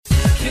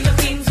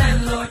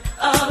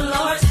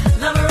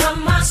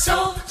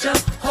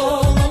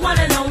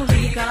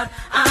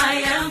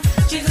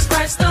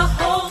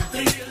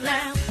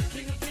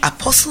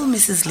Apostle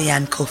Mrs.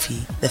 Leanne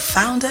Kofi, the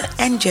founder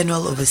and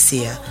general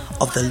overseer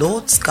of the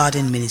Lord's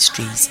Garden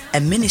Ministries,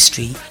 a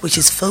ministry which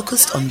is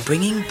focused on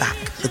bringing back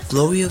the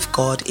glory of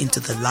God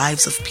into the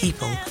lives of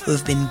people who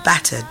have been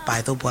battered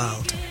by the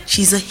world.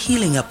 She's a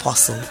healing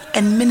apostle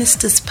and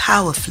ministers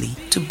powerfully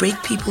to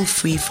break people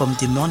free from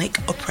demonic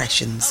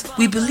oppressions.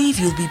 We believe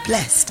you'll be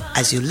blessed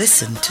as you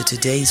listen to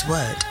today's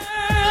word.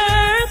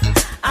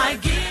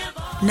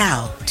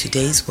 Now,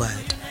 today's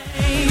word.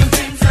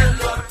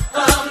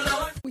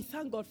 We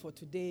thank God for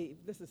today.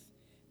 This is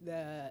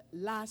the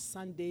last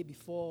Sunday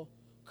before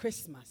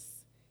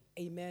Christmas.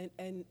 Amen.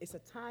 And it's a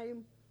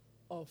time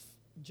of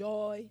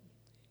joy.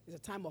 It's a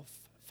time of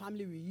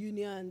family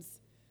reunions.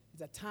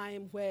 It's a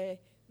time where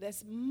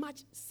there's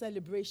much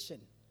celebration.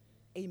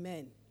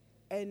 Amen.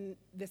 And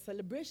the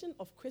celebration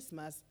of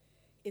Christmas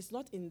is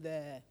not in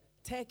the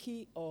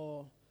turkey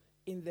or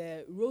in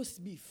the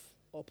roast beef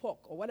or pork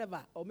or whatever,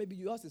 or maybe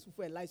yours is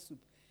fufu and light soup.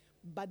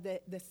 But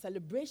the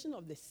celebration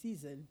of the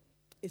season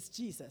is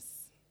Jesus.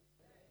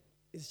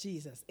 It's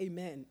Jesus.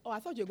 Amen. Oh, I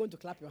thought you were going to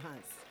clap your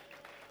hands.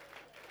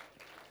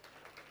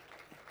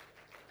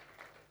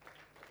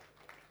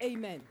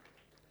 Amen.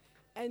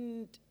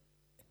 And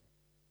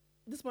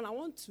this one, I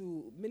want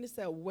to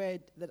minister a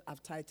word that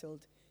I've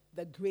titled,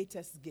 The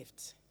Greatest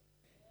Gift.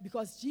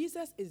 Because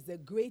Jesus is the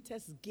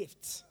greatest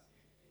gift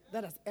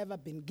that has ever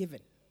been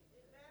given.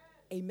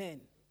 Amen.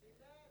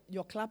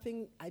 You're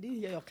clapping. I didn't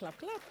hear your clap.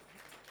 Clap.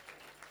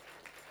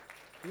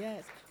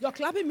 Yes. Your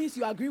clapping means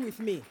you agree with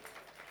me.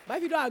 But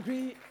if you don't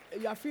agree,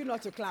 you are free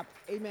not to clap.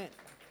 Amen.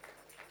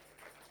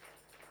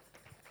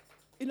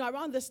 You know,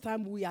 around this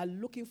time, we are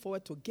looking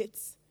forward to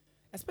gifts,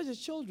 especially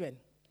children.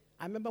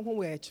 I remember when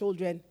we were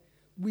children,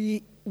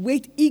 we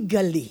wait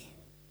eagerly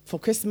for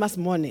Christmas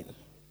morning.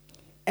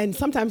 And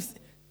sometimes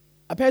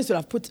our parents would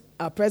have put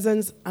our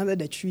presents under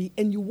the tree,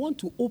 and you want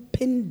to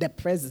open the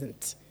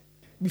present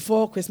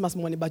before Christmas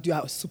morning, but you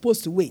are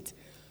supposed to wait.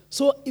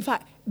 So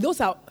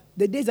those are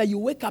the days that you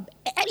wake up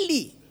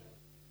early.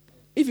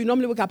 If you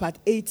normally wake up at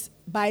 8,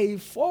 by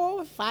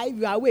 4, 5,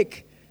 you are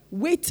awake,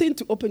 waiting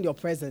to open your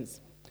presents.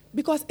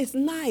 Because it's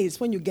nice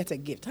when you get a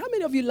gift. How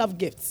many of you love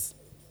gifts?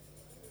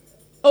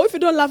 Oh, if you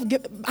don't love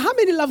gifts, how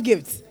many love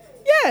gifts?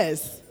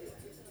 Yes.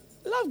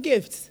 Love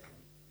gifts.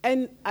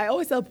 And I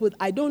always tell people,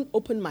 I don't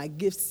open my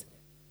gifts,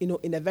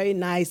 in a very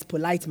nice,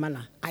 polite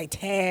manner. I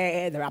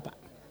tear the wrapper.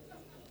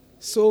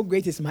 So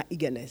great is my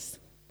eagerness.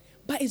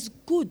 But it's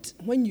good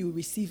when you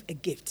receive a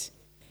gift.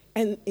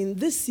 And in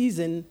this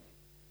season,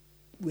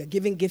 we're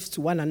giving gifts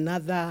to one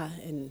another,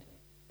 and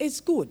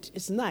it's good.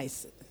 It's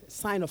nice. A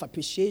sign of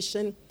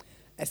appreciation,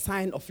 a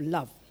sign of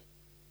love.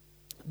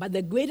 But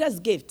the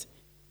greatest gift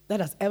that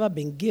has ever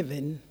been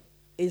given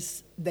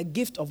is the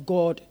gift of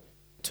God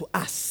to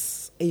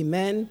us.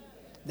 Amen.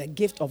 The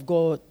gift of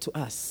God to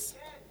us.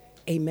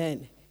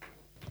 Amen.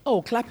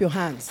 Oh, clap your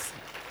hands.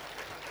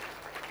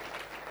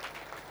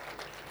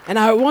 And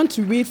I want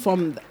to read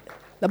from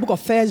the book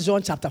of 1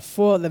 John chapter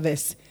 4, the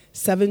verse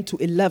 7 to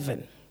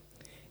 11.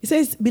 It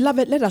says,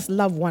 "Beloved, let us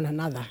love one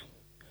another,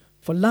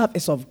 for love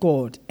is of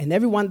God, and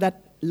everyone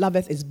that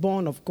loveth is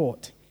born of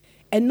God,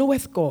 and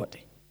knoweth God.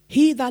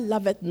 He that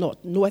loveth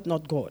not knoweth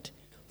not God,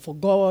 for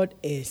God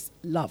is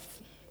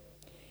love.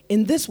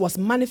 In this was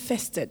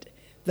manifested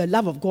the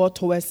love of God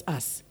towards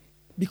us,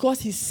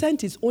 because he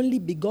sent his only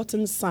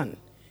begotten Son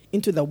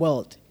into the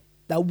world,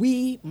 that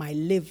we might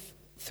live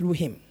through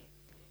him.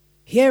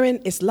 Herein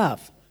is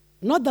love,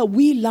 not that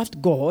we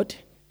loved God,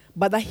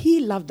 but that he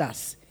loved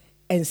us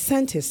and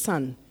sent his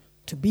Son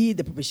to be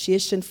the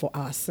propitiation for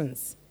our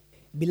sins.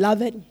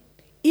 Beloved,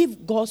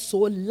 if God so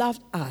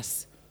loved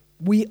us,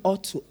 we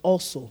ought to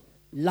also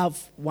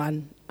love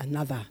one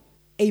another."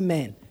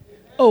 Amen.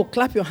 Oh,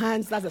 clap your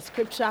hands. That's a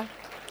scripture.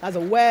 That's a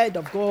word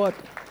of God.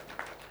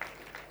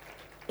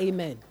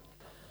 Amen.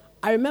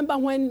 I remember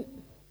when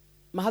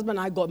my husband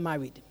and I got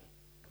married.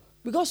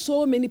 We got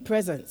so many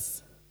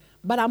presents.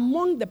 But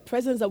among the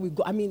presents that we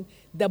got,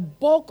 the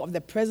bulk of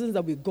the presents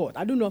that we got,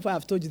 I don't know if I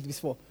have told you this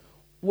before,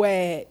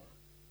 were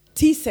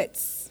tea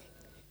sets.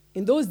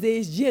 In those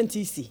days,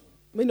 GNTC.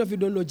 Many of you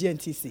don't know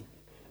GNTC. It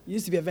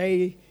used to be a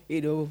very,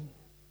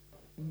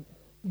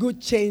 good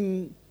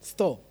chain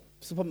store,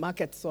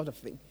 supermarket sort of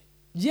thing.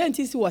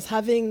 GNTC was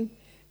having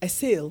a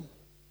sale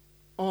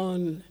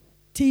on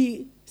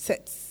tea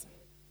sets.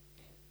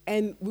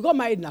 And we got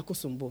married in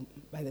Akosombo,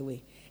 by the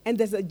way. And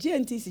there's a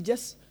GNTC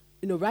just,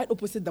 right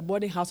opposite the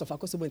boarding house of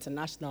Akosombo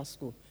International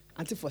School,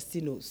 Auntie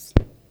Faustino's.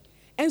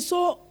 And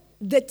so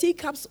the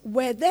teacups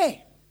were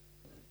there.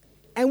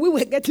 And we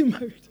were getting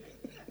married.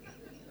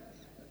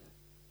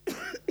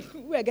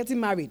 We were getting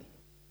married.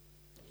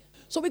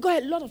 So we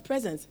got a lot of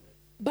presents.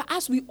 But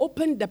as we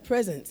opened the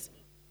presents,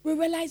 we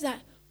realized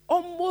that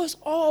almost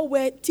all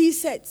were tea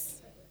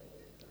sets.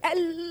 A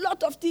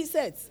lot of tea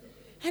sets.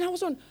 And I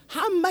was wondering,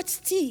 how much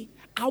tea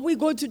are we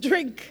going to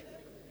drink?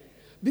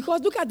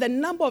 Because look at the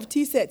number of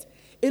tea sets.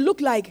 It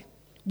looked like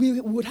we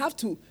would have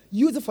to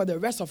use it for the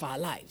rest of our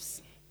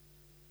lives.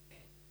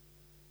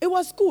 It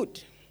was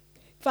good.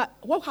 In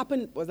fact, what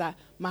happened was that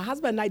my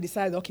husband and I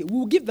decided, okay,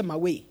 we'll give them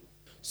away.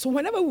 So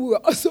whenever we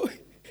were also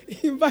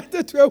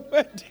invited to a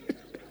wedding,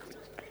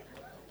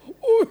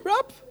 we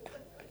wrap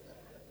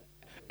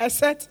a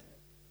set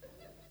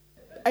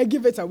and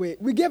give it away.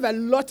 We gave a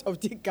lot of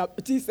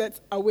tea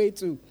sets away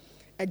too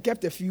and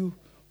kept a few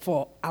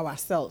for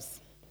ourselves.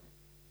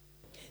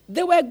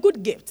 They were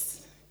good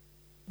gifts.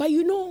 But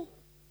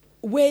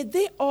were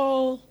they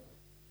all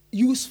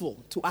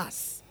useful to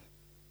us?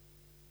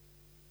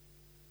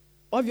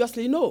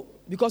 Obviously no,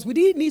 because we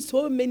didn't need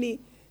so many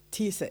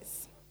tea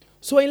sets.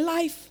 So in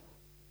life,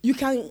 you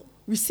can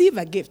receive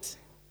a gift,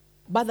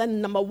 but the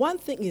number one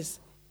thing is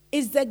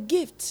the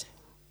gift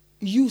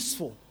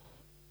useful?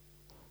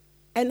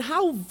 And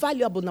how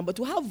valuable, number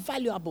two, how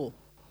valuable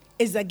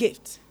is the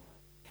gift?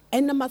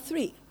 And number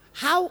three,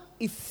 how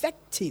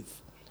effective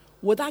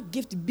will that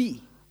gift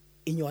be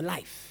in your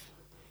life?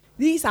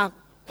 These are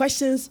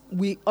questions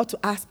we ought to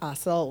ask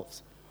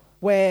ourselves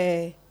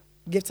where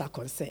gifts are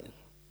concerned.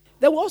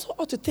 Then we also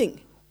ought to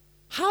think,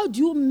 how do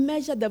you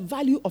measure the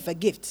value of a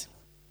gift?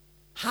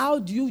 How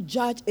do you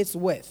judge its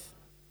worth?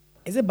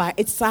 Is it by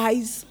its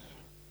size,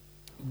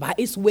 by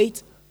its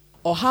weight,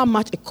 or how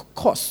much it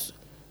costs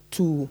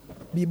to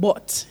be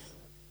bought?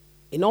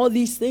 In all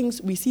these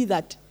things, we see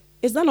that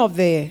it's none of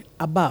the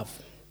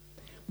above.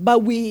 But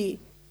we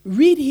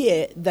read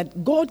here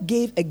that God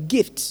gave a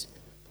gift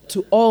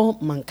to all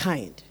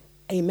mankind.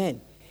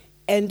 Amen.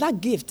 And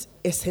that gift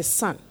is his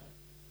son.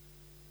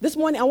 This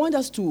morning, I want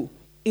us to,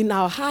 in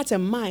our heart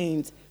and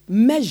mind,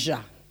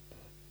 measure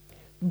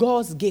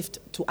God's gift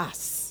to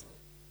us.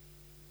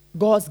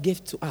 God's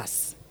gift to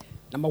us.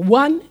 Number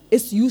one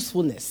is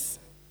usefulness.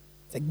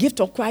 The gift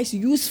of Christ is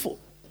useful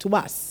to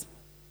us.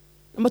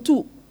 Number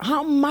two,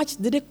 how much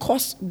did it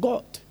cost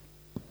God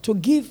to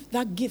give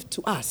that gift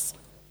to us?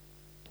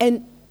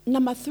 And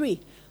number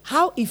three,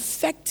 how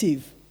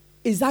effective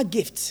is that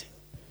gift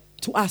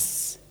to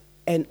us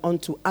and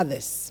unto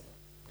others?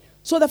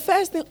 So the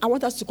first thing I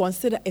want us to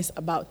consider is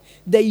about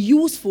the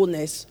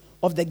usefulness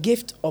of the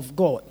gift of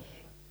God.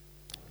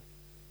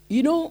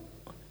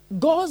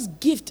 God's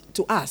gift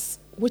to us,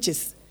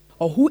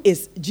 who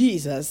is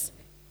Jesus,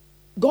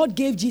 God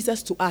gave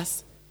Jesus to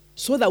us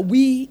so that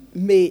we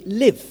may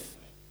live.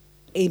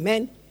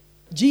 Amen.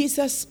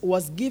 Jesus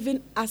was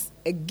giving us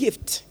a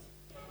gift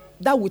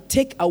that would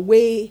take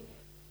away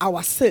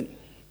our sin,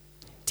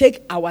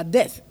 take our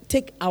death,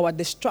 take our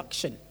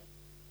destruction,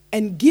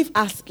 and give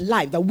us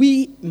life that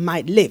we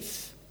might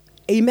live.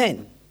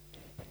 Amen.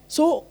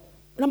 So,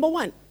 number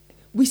one,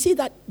 we see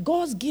that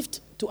God's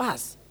gift to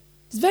us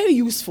is very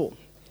useful.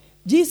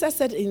 Jesus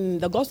said in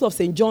the Gospel of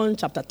St. John,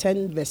 chapter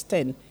 10, verse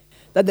 10,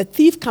 that the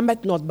thief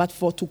cometh not but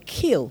for to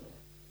kill,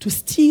 to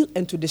steal,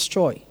 and to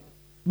destroy.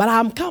 But I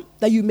am come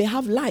that you may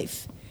have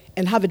life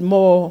and have it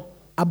more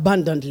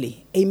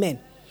abundantly. Amen.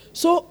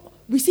 So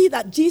we see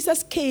that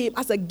Jesus came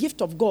as a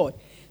gift of God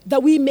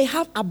that we may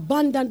have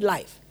abundant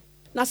life.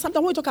 Now,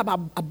 sometimes when we talk about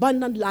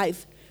abundant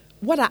life,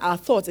 what are our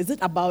thoughts? Is it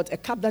about a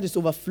cup that is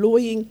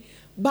overflowing?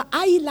 But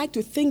I like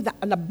to think that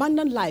an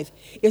abundant life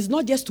is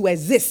not just to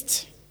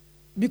exist.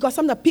 Because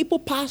some of the people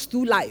pass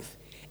through life.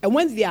 And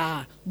when they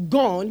are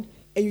gone,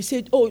 and you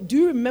say, oh, do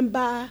you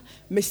remember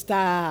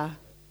Mr.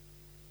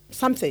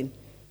 something?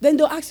 Then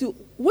they'll ask you,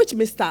 which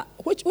Mr.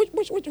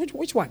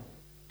 Which one?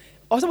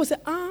 Or someone will say,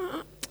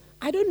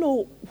 I don't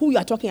know who you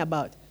are talking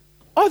about.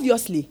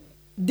 Obviously,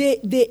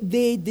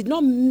 they did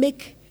not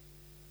make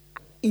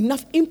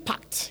enough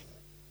impact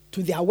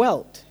to their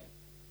world,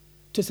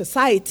 to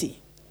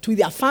society, to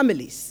their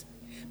families.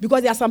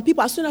 Because there are some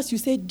people, as soon as you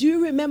say, do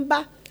you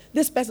remember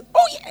this person?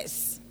 Oh,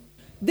 yes.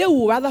 They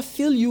will rather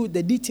fill you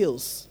the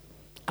details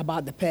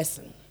about the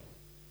person.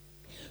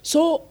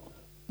 So,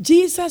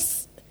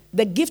 Jesus,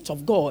 the gift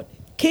of God,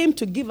 came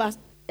to give us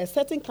a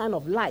certain kind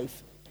of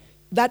life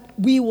that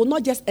we will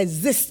not just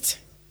exist,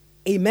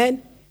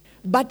 amen,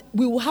 but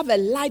we will have a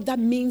life that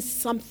means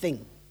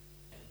something.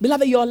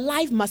 Beloved, your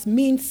life must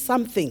mean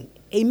something,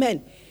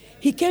 amen.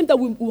 He came that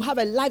we will have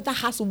a life that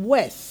has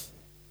worth,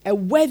 a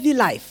worthy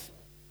life,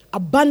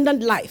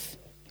 abundant life.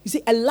 You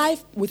see, a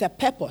life with a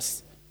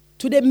purpose.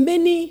 Today,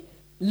 many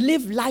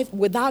live life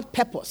without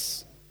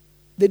purpose.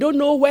 They don't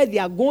know where they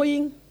are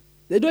going.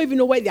 They don't even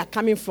know where they are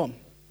coming from.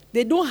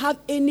 They don't have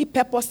any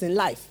purpose in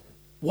life.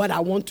 What I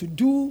want to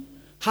do,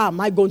 how am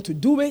I going to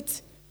do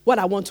it, what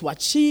I want to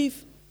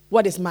achieve,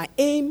 what is my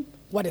aim,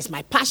 what is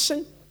my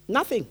passion,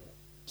 nothing.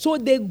 So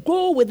they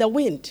go with the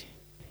wind.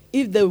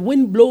 If the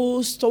wind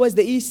blows towards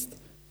the east,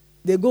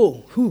 they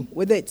go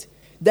with it.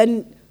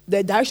 Then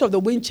the direction of the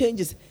wind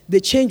changes, they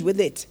change with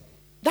it.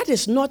 That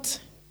is not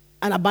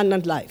an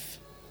abundant life.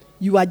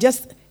 You are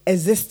just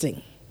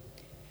existing.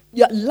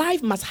 Your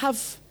life must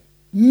have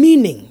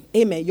meaning.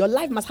 Amen. Your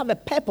life must have a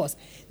purpose.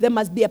 There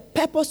must be a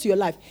purpose to your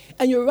life.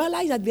 And you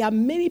realize that there are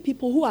many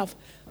people who have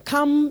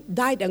come,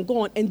 died, and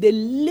gone, and they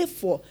live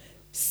for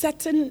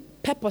certain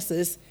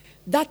purposes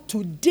that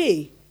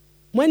today,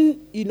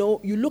 when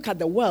you look at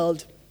the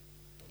world,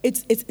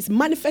 it's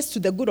manifest to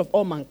the good of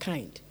all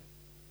mankind.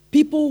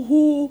 People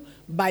who,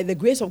 by the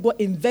grace of God,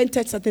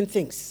 invented certain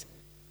things.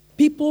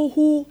 People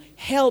who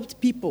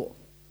helped people.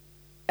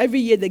 Every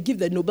year they give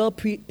the Nobel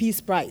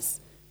Peace Prize.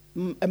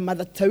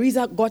 Mother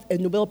Teresa got a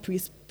Nobel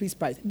Peace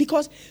Prize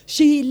because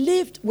she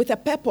lived with a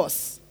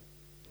purpose.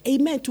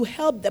 Amen. To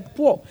help the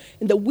poor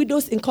and the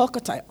widows in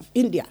Calcutta,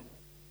 India.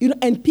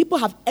 And people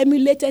have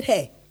emulated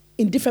her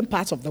in different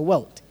parts of the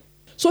world.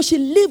 So she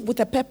lived with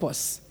a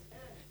purpose.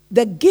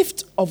 The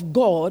gift of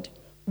God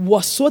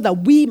was so that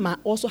we might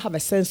also have a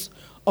sense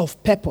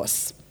of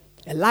purpose.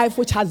 A life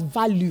which has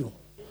value.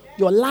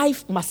 Your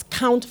life must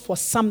count for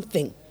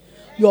something.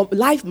 Your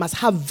life must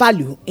have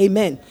value.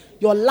 Amen.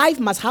 Your life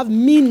must have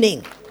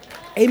meaning.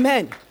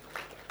 Amen.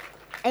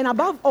 And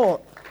above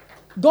all,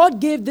 God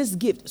gave this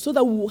gift so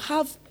that we will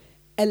have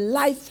a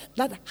life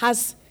that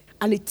has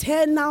an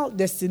eternal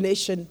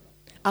destination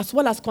as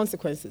well as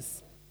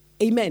consequences.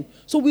 Amen.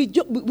 So we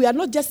are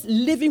not just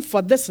living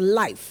for this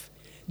life.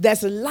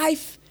 There's a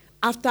life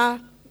after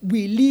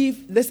we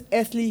leave this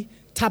earthly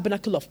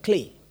tabernacle of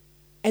clay.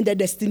 And the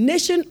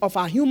destination of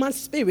our human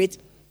spirit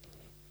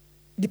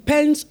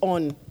depends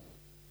on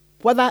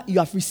whether you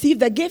have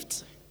received the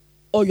gift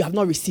or you have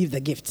not received the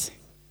gift.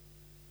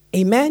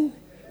 Amen.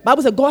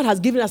 Bible says God has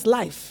given us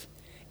life.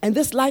 And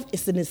this life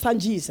is in his Son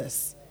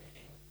Jesus.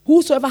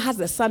 Whosoever has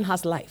the Son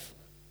has life.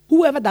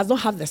 Whoever does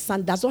not have the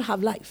Son does not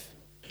have life.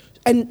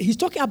 And he's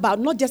talking about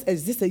not just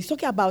existence, he's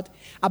talking about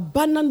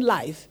abundant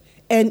life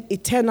and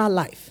eternal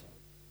life.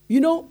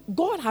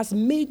 God has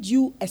made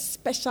you a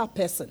special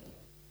person.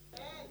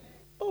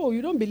 Oh,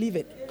 you don't believe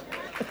it.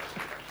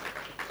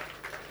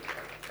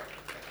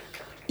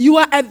 You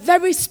are a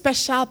very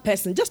special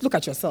person. Just look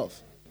at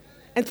yourself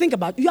and think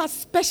about it. You are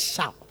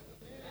special.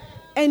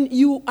 And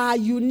you are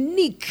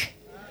unique.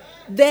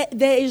 There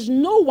is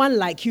no one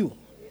like you.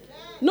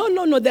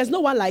 No, there's no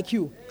one like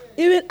you.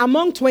 Even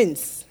among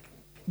twins,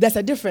 there's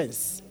a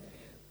difference.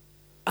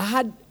 I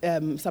had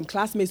some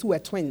classmates who were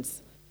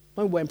twins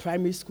when we were in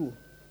primary school.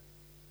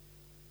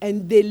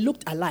 And they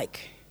looked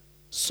alike.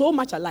 So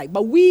much alike.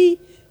 But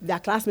their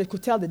classmates,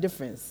 could tell the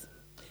difference.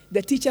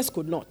 The teachers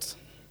could not.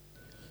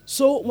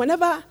 So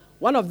whenever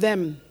one of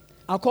them,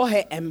 I'll call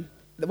her M,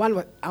 the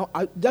one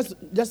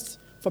just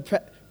for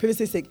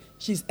privacy's sake,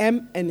 she's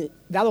M and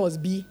the other was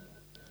B.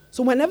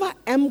 So whenever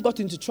M got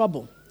into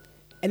trouble,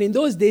 and in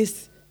those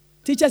days,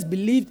 teachers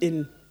believed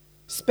in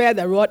spare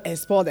the rod and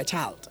spoil the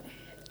child.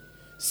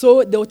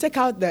 So they would take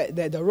out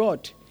the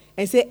rod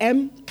and say,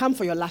 M, come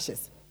for your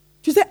lashes.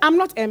 She said, I'm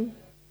not M,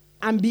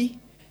 I'm B.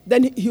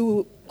 Then he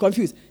will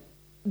confuse.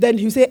 Then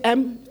he will say,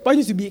 M,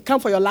 pointing to B, come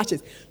for your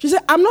lashes. She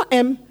said, I'm not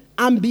M,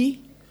 I'm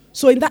B.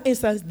 So in that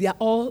instance, they are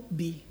all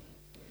B.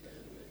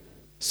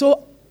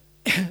 So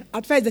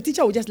at first, the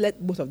teacher would just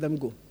let both of them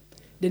go.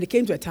 Then it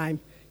came to a time,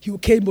 he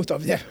would cane both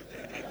of them.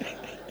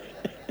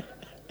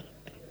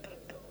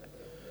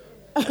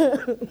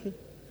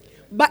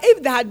 But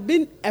if there had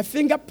been a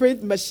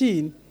fingerprint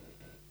machine,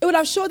 it would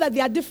have shown that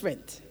they are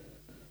different.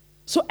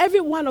 So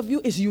every one of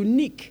you is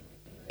unique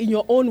in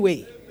your own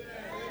way.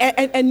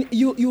 And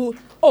you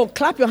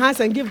clap your hands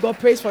and give God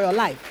praise for your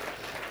life.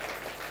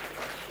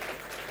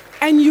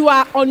 And you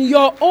are on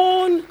your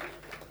own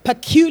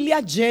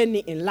peculiar journey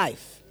in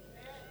life.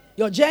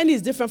 Your journey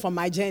is different from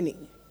my journey.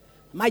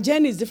 My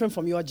journey is different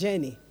from your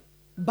journey.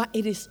 But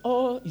it is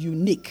all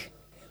unique.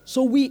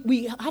 So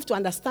we have to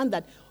understand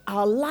that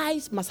our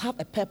lives must have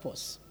a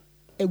purpose.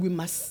 And we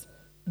must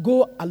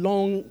go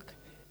along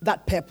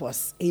that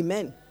purpose.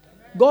 Amen.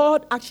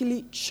 God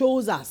actually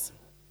chose us.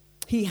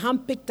 He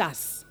handpicked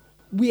us.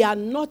 We are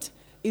not,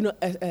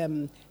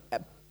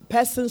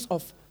 persons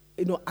of,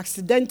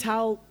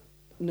 accidental,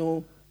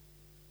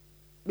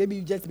 maybe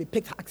you just be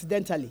picked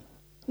accidentally.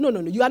 No.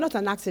 You are not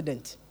an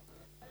accident.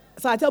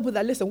 So I tell people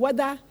that, listen,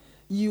 whether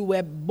you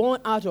were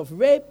born out of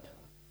rape,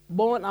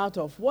 born out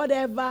of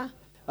whatever,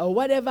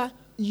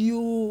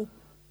 you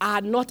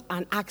are not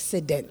an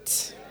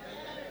accident.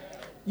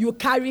 You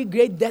carry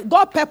great death.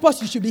 God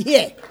purpose you should be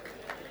here.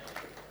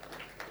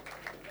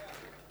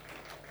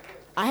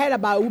 I heard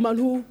about a woman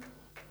who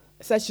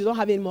said she don't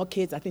have any more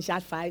kids. I think she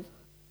had 5.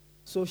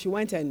 So she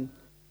went and,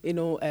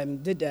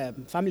 did a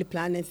family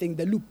planning thing,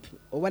 the loop,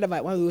 or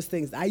whatever, one of those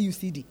things,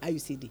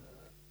 IUCD.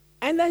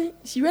 And then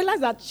she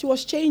realized that she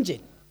was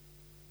changing.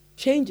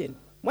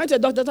 Went to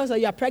the doctor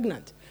said, you are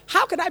pregnant.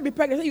 How could I be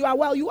pregnant? I said, you are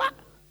well, you are.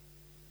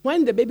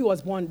 When the baby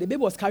was born, the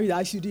baby was carrying the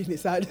IUCD in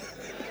his hand.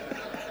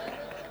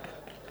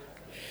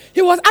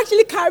 He was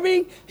actually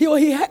carrying,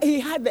 he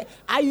had the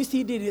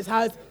IUCD in his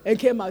house and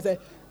came out and said,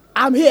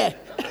 I'm here.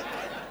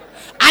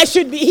 I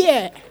should be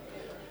here.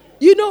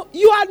 You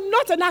are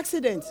not an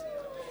accident.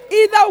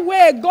 Either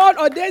way, God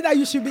ordained that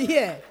you should be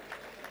here.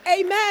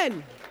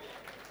 Amen.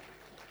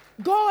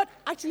 God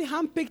actually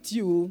handpicked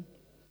you,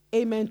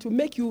 amen, to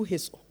make you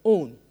his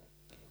own.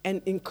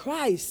 And in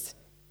Christ,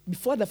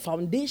 before the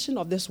foundation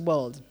of this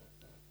world,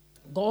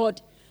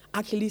 God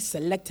actually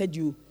selected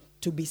you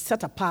to be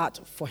set apart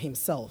for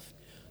himself.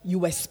 You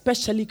were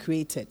specially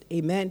created,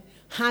 amen,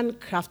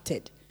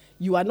 handcrafted.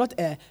 You are not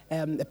a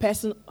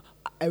person,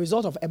 a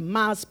result of a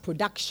mass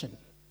production.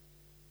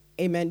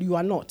 Amen. You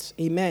are not.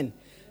 Amen.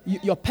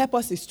 Your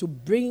purpose is to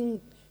bring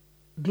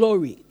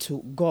glory to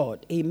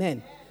God.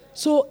 Amen.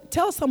 So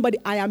tell somebody,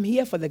 I am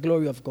here for the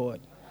glory of God.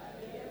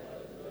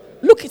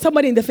 Look at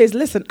somebody in the face.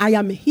 Listen, I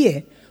am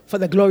here for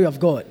the glory of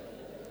God.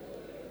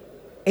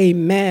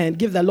 Amen.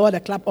 Give the Lord a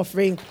clap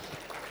offering.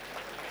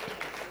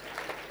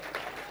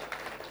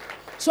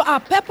 So our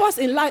purpose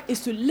in life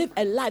is to live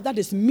a life that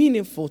is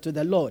meaningful to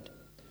the Lord,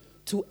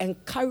 to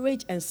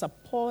encourage and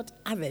support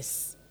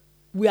others.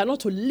 We are not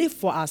to live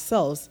for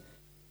ourselves,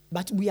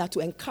 but we are to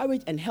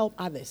encourage and help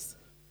others,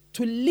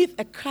 to live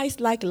a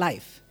Christ-like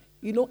life,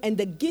 and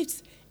the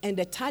gifts and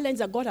the talents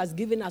that God has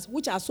given us,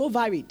 which are so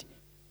varied.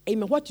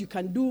 Amen. What you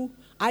can do,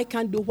 I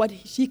can do. What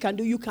she can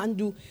do, you can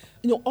do.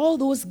 All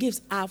those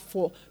gifts are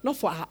not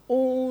for our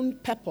own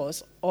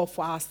purpose or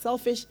for our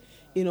selfish,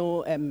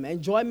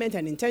 enjoyment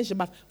and intention,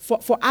 but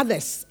for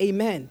others.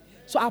 Amen.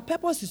 So our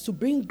purpose is to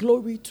bring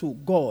glory to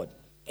God.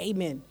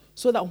 Amen.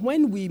 So that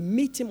when we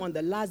meet him on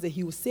the last day,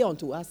 he will say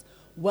unto us,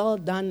 well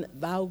done,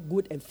 thou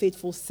good and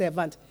faithful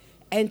servant.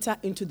 Enter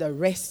into the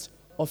rest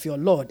of your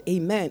Lord.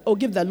 Amen. Oh,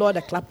 give the Lord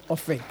a clap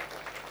offering.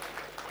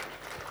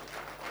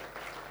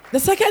 The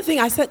second thing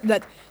I said,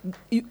 that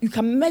you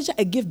can measure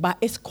a gift by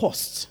its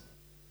cost.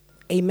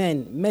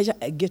 Amen. Measure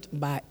a gift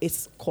by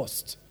its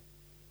cost.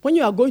 When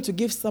you are going to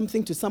give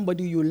something to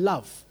somebody you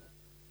love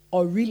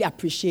or really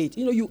appreciate,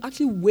 you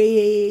actually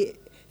weigh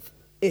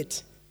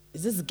it.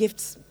 Is this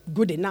gift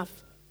good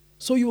enough?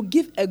 So you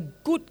give a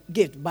good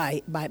gift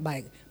by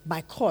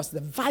cost,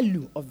 the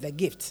value of the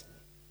gift.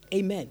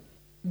 Amen.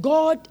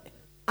 God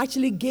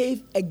actually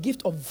gave a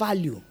gift of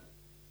value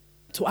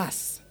to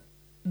us.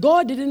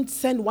 God didn't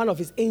send one of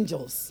his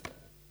angels.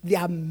 There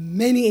are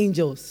many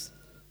angels,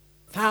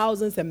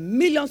 thousands and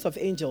millions of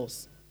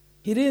angels.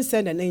 He didn't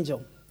send an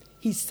angel.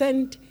 He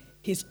sent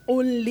his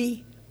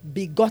only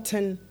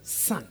begotten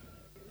son.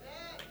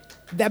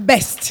 The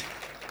best.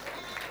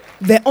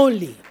 The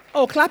only.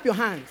 Oh, clap your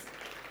hands.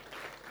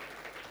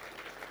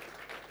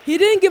 He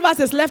didn't give us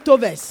his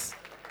leftovers.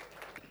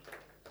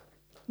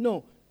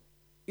 No.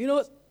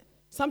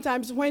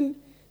 Sometimes when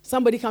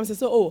somebody comes and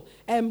says,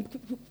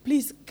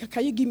 please,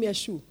 can you give me a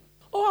shoe?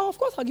 Oh, of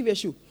course I'll give you a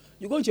shoe.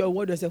 You go to your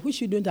wardrobe and say, which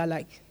shoe don't I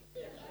like?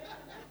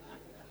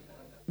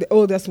 The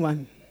oldest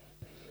one.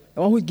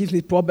 The one who gives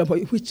me problem,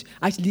 which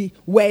actually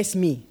wears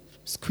me,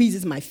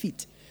 squeezes my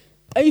feet.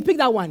 And you pick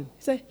that one. You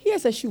say,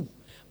 here's a shoe.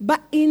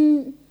 But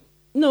in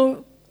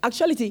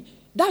actuality,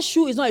 that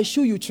shoe is not a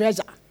shoe you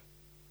treasure.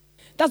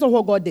 That's not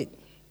what God did.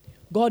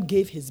 God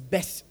gave his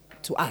best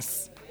to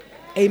us.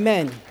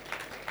 Amen.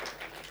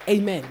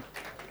 Amen.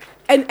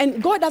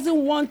 And God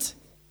doesn't want,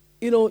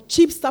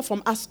 cheap stuff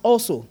from us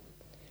also.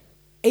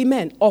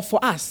 Amen. Or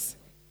for us.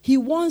 He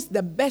wants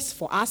the best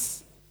for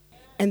us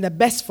and the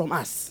best from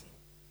us.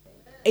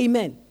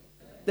 Amen.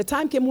 The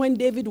time came when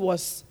David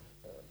was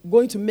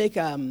going to make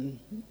a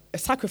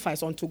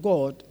sacrifice unto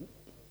God,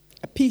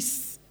 a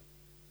peace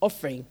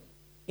offering,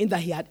 in that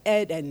he had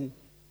erred and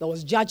there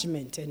was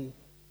judgment, and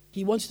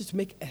he wanted to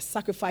make a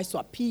sacrifice to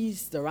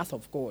appease the wrath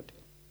of God.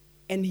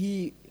 And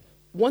he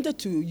wanted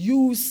to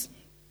use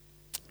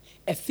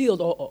a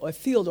field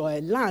or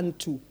a land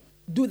to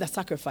do the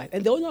sacrifice.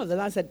 And the owner of the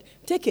land said,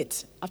 take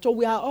it. After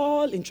we are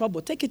all in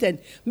trouble, take it and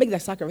make the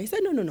sacrifice. He said,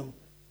 no.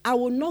 I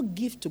will not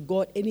give to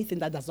God anything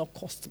that does not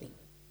cost me.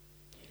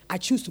 I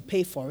choose to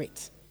pay for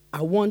it.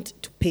 I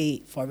want to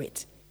pay for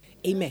it.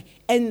 Amen.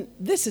 And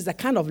this is the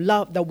kind of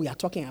love that we are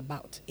talking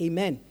about.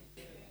 Amen.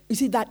 You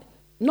see that,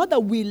 not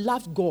that we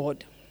loved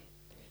God,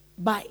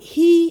 but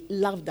he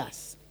loved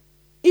us.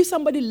 If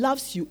somebody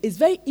loves you, it's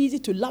very easy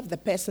to love the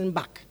person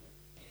back.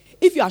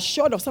 If you are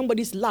short of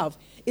somebody's love,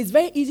 it's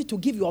very easy to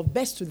give your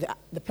best to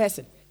the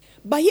person.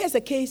 But here's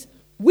the case.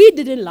 We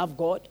didn't love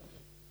God.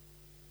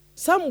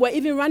 Some were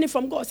even running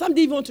from God. Some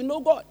didn't even want to know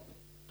God.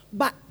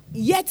 But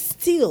yet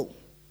still,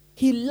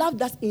 he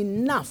loved us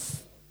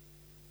enough,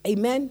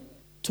 amen,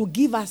 to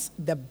give us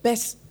the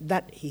best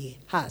that he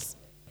has.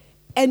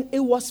 And it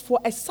was for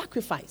a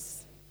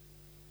sacrifice.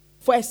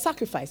 For a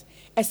sacrifice.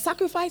 A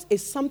sacrifice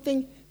is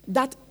something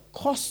that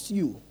costs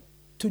you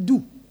to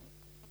do.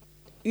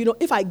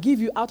 If I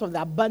give you out of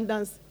the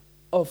abundance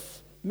of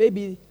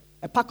maybe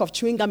a pack of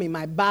chewing gum in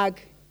my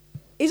bag,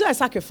 it's not a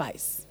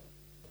sacrifice.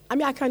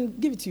 I can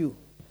give it to you.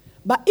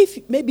 But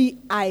if maybe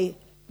I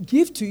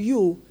give to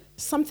you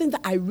something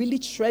that I really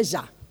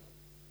treasure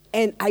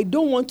and I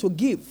don't want to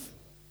give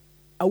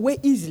away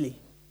easily,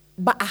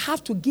 but I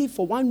have to give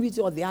for one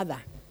reason or the other,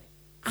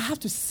 I have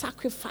to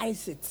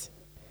sacrifice it.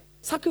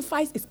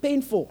 Sacrifice is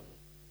painful.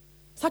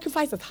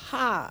 Sacrifice is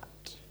hard.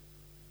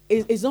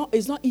 It's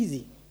not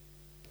easy.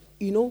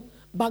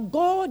 But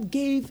God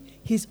gave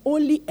his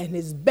only and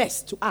his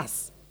best to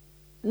us.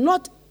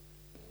 Not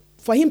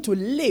for him to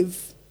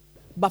live,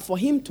 but for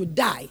him to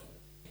die.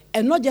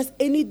 And not just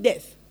any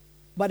death,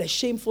 but a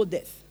shameful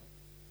death.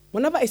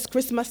 Whenever it's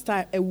Christmas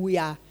time and we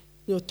are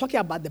talking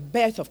about the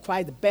birth of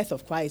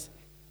Christ,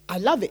 I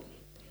love it.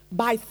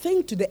 But I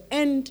think to the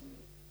end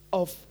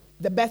of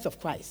the birth of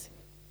Christ,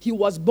 he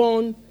was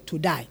born to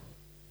die.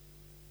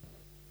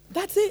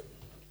 That's it.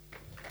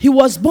 He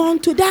was born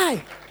to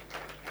die.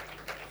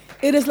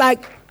 It is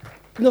like,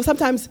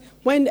 sometimes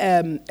when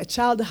a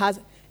child has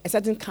a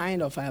certain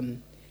kind of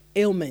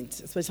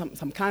ailment, especially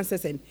some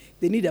cancers, and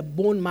they need a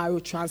bone marrow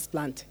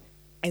transplant,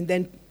 and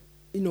then,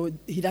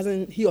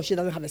 he or she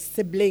doesn't have a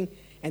sibling,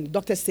 and the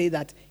doctors say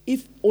that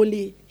if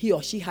only he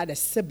or she had a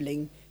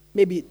sibling,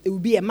 maybe it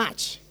would be a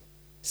match.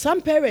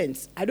 Some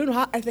parents, I don't know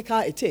how ethical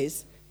it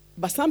is,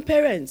 but some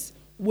parents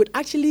would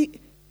actually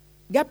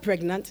get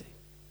pregnant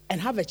and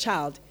have a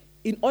child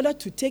in order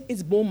to take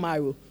its bone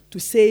marrow to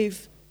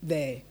save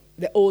the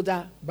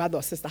older brother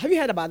or sister. Have you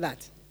heard about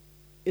that?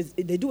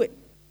 They do it.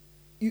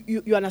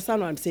 You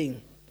understand what I'm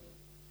saying?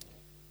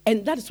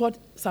 And that is what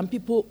some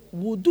people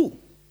will do.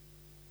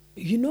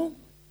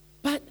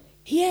 But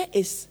here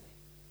is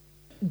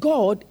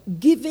God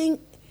giving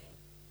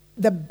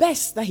the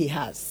best that he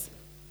has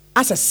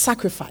as a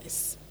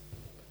sacrifice.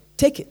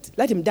 Take it,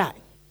 let him die,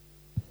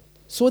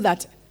 so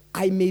that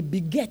I may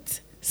beget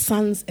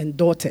sons and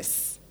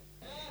daughters.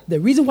 The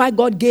reason why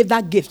God gave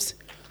that gift,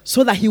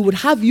 so that he would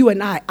have you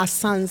and I as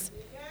sons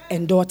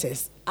and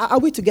daughters. Are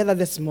we together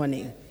this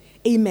morning?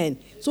 Amen.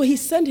 So he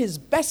sent his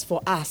best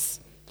for us.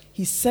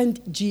 He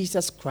sent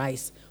Jesus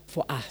Christ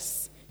for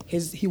us.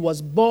 He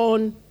was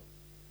born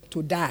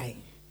to die.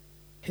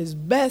 His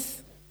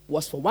birth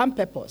was for one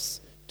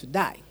purpose, to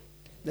die.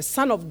 The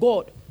Son of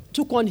God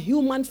took on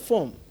human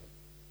form.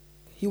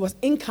 He was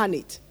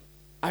incarnate.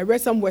 I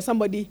read somewhere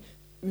somebody,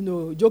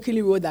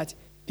 jokingly wrote that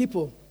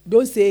people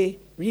don't say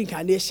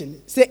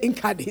reincarnation, say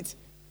incarnate.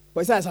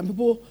 But some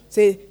people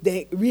say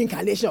the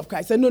reincarnation of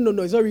Christ. Say, no,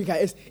 it's not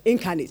reincarnation, it's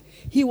incarnate.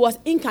 He was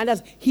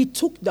incarnate. He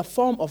took the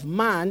form of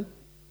man,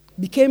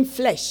 became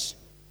flesh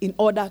in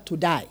order to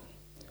die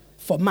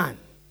for man.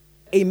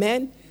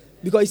 Amen?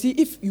 Because you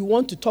see, if you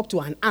want to talk to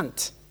an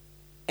ant,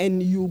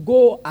 and you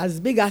go as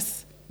big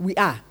as we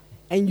are,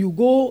 and you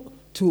go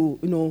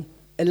to,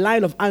 a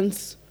line of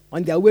ants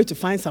on their way to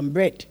find some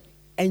bread,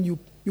 and you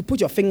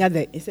put your finger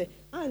there and say,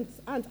 ant,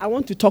 I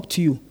want to talk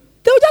to you.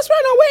 They'll just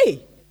run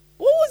away.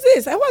 Who's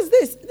this? What's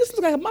this? This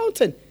looks like a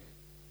mountain.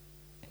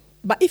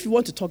 But if you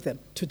want to talk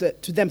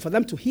to them, for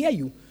them to hear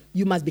you,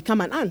 you must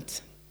become an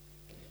ant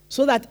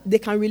so that they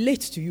can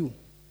relate to you.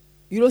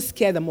 You don't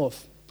scare them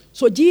off.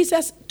 So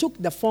Jesus took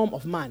the form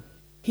of man.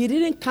 He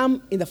didn't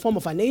come in the form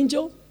of an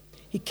angel.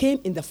 He came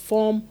in the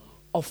form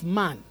of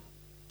man,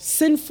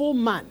 sinful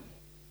man.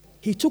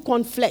 He took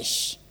on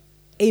flesh,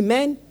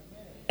 amen,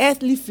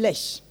 earthly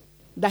flesh,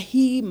 that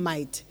he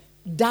might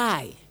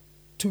die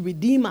to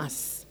redeem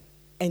us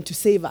and to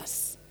save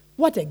us.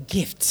 What a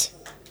gift.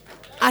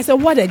 I said,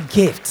 what a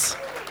gift.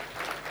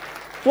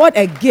 What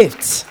a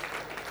gift.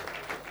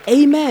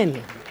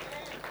 Amen.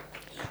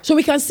 So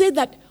we can say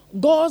that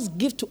God's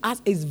gift to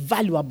us is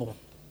valuable.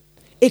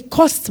 It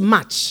costs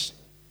much.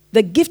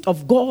 The gift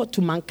of God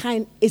to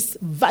mankind is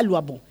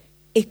valuable.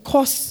 It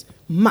costs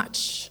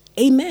much.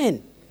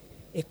 Amen.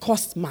 It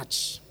costs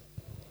much.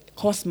 It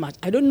costs much.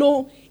 I don't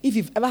know if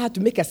you've ever had to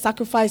make a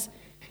sacrifice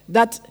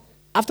that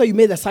after you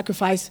made the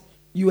sacrifice,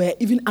 you were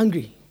even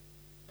angry.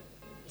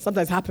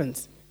 Sometimes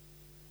happens.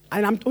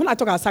 And when I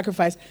talk about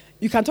sacrifice,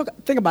 you can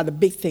think about the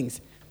big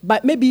things.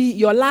 But maybe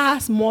your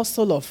last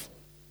morsel of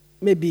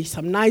maybe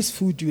some nice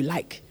food you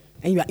like,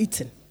 and you are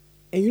eating.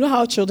 And you know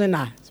how children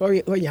are.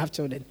 Sorry, when you have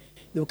children,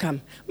 they'll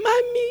come,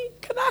 Mommy,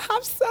 can I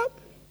have some?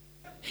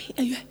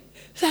 And you're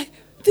like,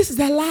 this is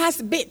the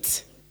last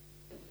bit.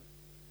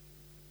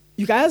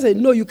 You can say,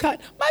 no, you can't.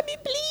 Mommy,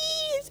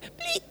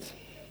 please.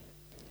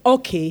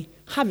 Okay,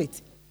 have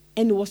it.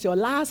 And it was your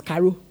last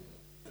caro.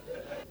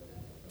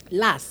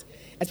 Last.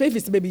 Especially if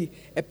it's maybe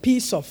a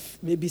piece of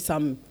maybe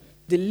some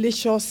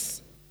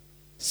delicious,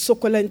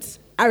 succulent,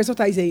 Iris, what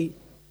I say?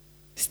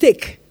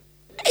 Steak.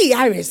 Hey,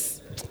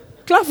 Iris.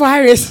 Clap for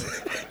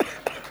Iris.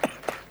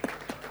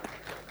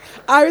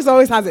 Iris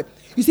always has it.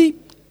 You see,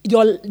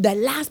 the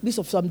last piece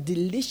of some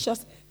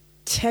delicious,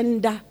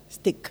 tender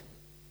steak.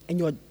 And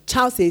your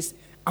child says,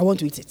 I want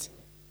to eat it.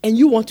 And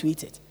you want to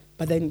eat it.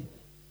 But then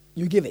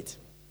you give it.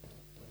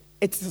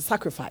 It's a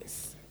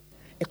sacrifice.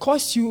 It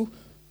costs you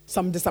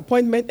some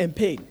disappointment and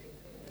pain.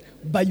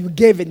 But you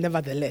gave it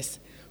nevertheless.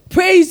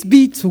 Praise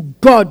be to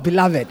God,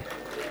 beloved.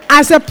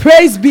 I said,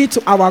 praise be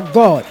to our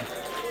God.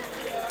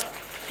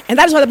 And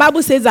that's what the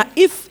Bible says, that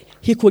if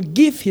he could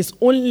give his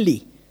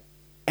only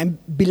and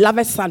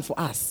beloved son for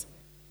us,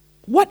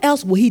 what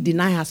else will he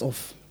deny us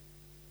of?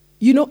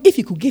 If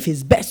he could give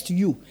his best to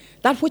you,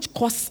 that which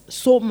costs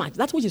so much,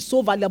 that which is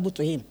so valuable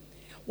to him,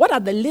 what are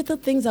the little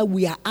things that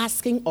we are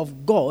asking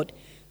of God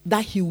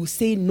that he will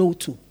say no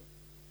to?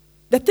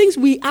 The things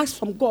we ask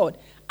from God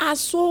are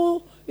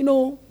so,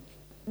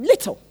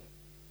 little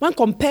when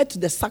compared to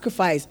the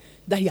sacrifice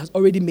that he has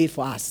already made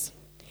for us.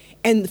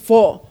 And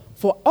for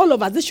all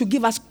of us, this should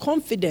give us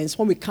confidence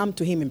when we come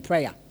to him in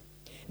prayer.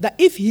 That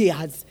if he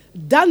has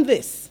done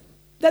this,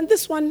 then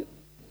this one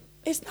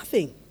is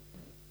nothing.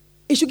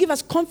 It should give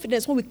us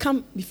confidence when we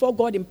come before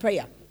God in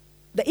prayer.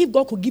 That if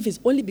God could give his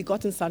only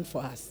begotten son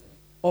for us,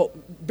 or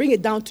bring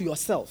it down to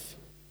yourself.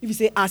 If you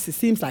say us, it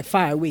seems like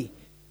far away.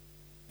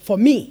 For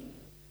me,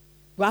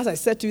 well, as I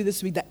said to you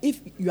this week, that if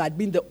you had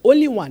been the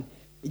only one,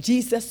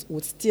 Jesus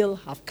would still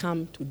have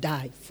come to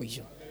die for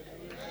you.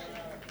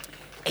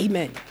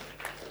 Amen.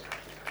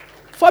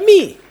 For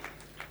me,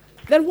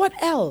 Then what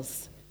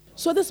else?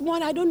 So this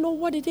morning, I don't know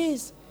what it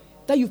is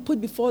that you've put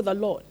before the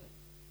Lord.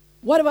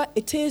 Whatever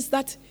it is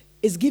that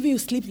is giving you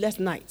sleepless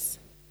nights.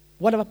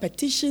 Whatever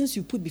petitions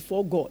you put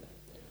before God.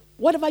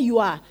 Whatever you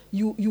are,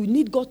 you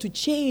need God to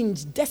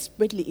change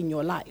desperately in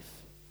your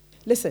life.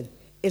 Listen,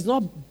 it's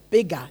not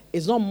bigger.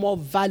 It's not more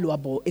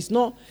valuable. It's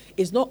not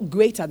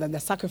greater than the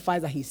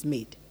sacrifice that He's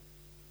made.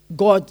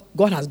 God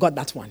has got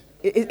that one.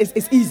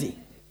 It's easy.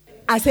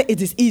 I say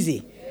it is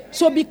easy.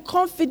 So be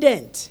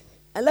confident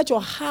and let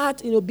your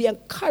heart, be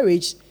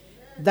encouraged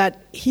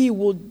that He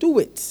will do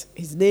it.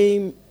 His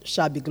name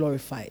shall be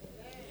glorified.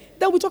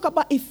 Then we talk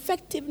about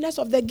effectiveness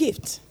of the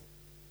gift.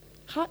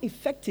 How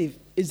effective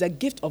is the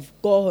gift of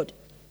God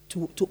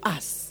to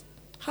us?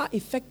 How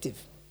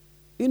effective?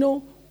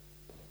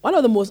 One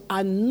of the most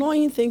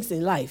annoying things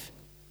in life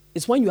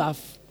is when you have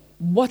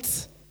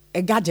bought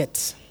a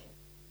gadget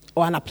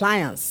or an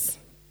appliance,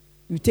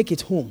 you take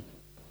it home,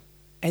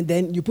 and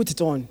then you put it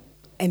on,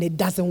 and it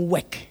doesn't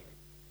work.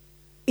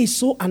 It's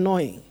so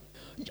annoying.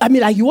 I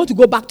mean, like you want to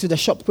go back to the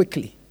shop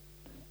quickly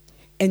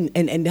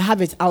and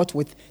have it out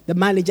with the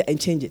manager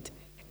and change it.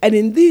 And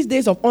in these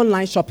days of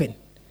online shopping,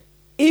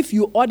 if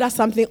you order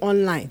something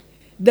online,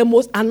 the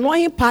most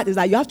annoying part is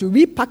that you have to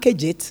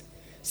repackage it,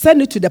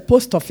 send it to the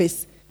post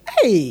office.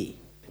 Hey,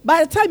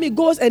 by the time it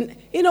goes, and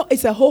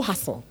it's a whole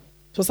hassle.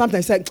 So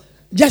sometimes I say,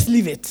 just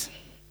leave it.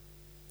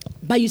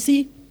 But you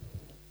see,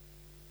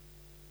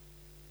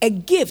 a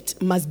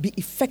gift must be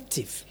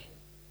effective.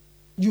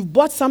 You've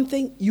bought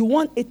something, you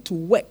want it to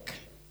work.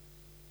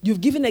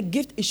 You've given a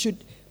gift, it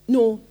should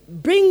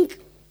bring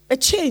a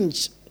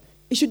change.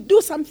 It should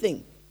do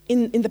something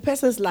in the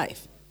person's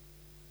life.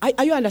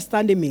 Are you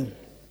understanding me?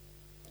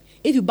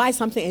 If you buy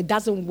something and it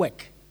doesn't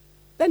work,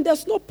 then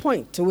there's no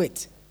point to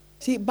it.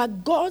 See,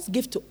 but God's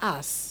gift to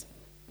us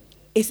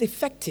is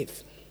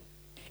effective.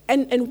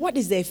 And what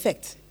is the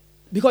effect?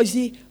 Because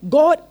you see,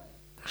 God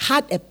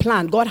had a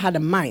plan, God had a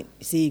mind.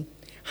 You see,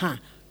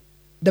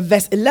 the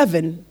verse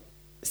 11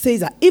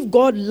 says that if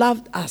God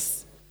loved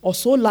us, or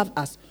so loved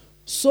us,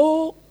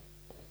 so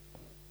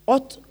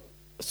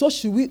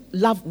should we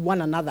love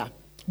one another.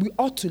 We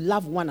ought to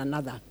love one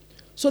another.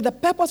 So the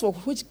purpose for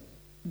which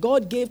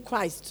God gave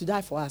Christ to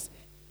die for us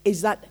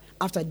is that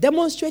after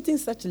demonstrating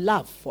such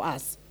love for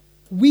us,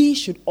 we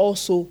should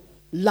also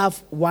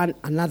love one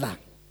another.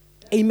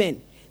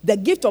 Amen. The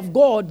gift of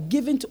God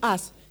given to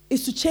us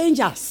is to change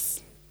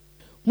us.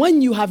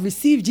 When you have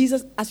received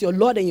Jesus as your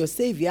Lord and your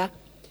Savior,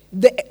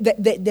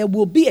 there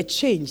will be a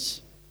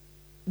change.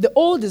 The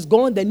old is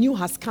gone, the new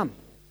has come.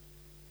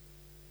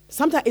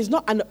 Sometimes it's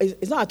not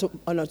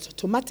an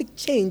automatic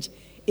change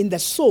in the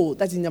soul,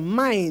 that's in the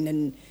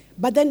mind,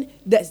 but then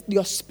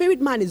your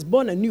spirit man is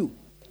born anew,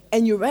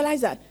 and you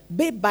realize that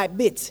bit by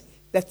bit,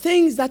 the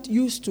things that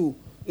used to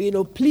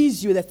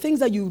please you, the things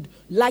that you'd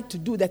like to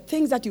do, the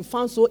things that you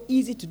found so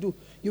easy to do,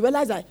 you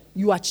realize that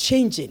you are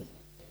changing.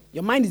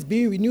 Your mind is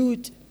being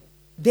renewed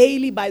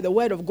daily by the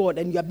word of God,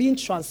 and you are being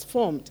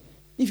transformed.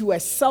 If you were a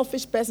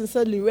selfish person,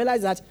 suddenly you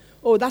realize that,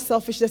 that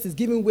selfishness is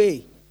giving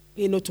way,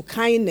 to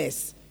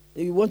kindness.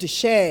 You want to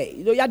share.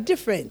 You are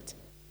different.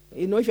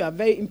 If you are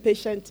very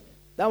impatient,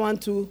 that one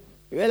too,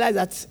 you realize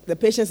that the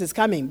patience is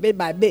coming bit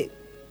by bit.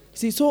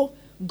 See, so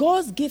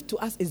God's gift to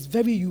us is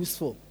very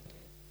useful,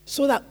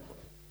 so that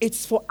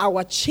it's for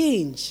our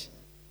change.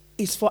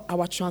 It's for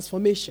our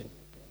transformation.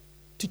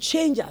 To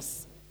change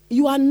us.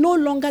 You are no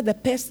longer the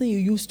person you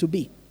used to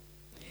be.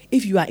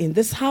 If you are in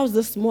this house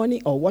this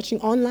morning or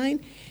watching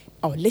online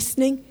or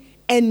listening,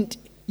 and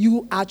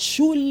you are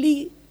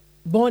truly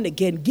born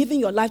again, giving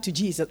your life to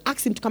Jesus,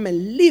 ask Him to come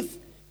and live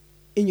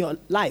in your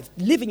life,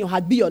 live in your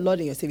heart, be your Lord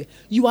and your Savior.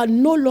 You are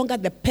no longer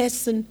the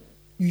person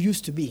you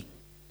used to be.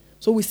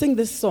 So we sing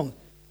this song.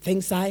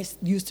 Things I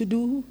used to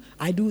do,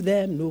 I do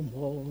them no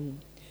more.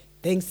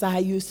 Things I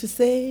used to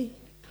say,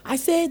 I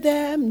say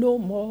them no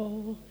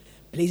more.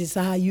 Places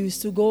I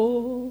used to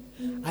go,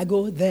 I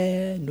go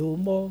there no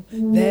more.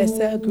 There's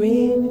a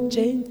great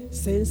change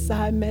since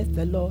I met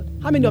the Lord.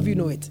 How many of you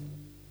know it?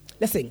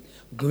 Let's sing.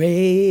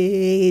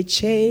 Great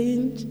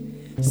change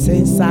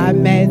since I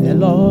met the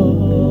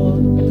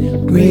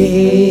Lord.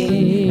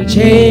 Great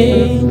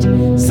change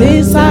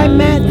since I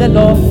met the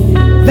Lord.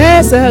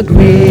 There's a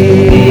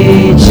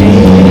great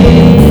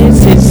change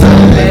since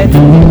I met the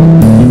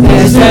Lord.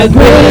 There's a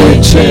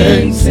great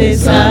change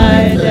since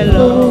I met the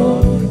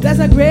Lord. There's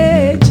a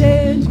great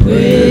change.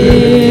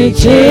 Great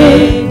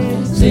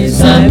change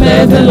since I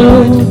met the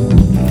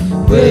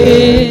Lord.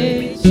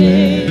 Great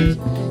change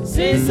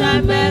since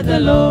I met the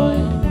Lord.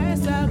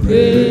 There's a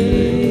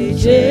great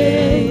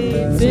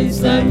change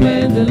since I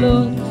met the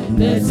Lord.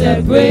 There's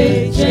a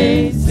great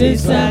change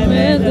since I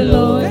met the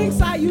Lord.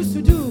 Things I used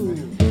to do,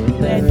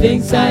 the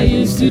things I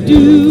used to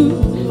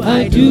do,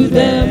 I do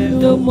them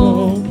no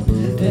more.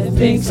 The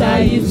things I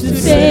used to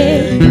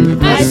say,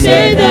 I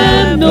say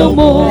them no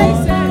more.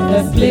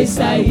 The place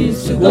I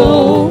used to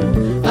go,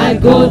 I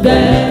go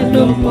there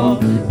no more.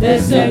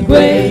 There's a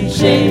great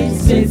change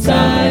since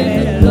I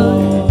met the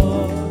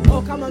Lord.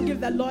 Oh, come on,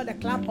 give the Lord a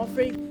clap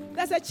offering.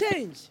 There's a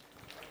change.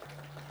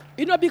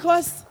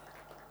 Because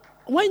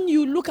when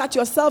you look at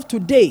yourself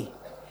today,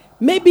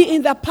 maybe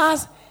in the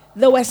past,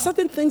 there were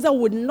certain things that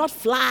would not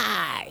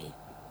fly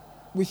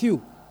with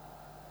you.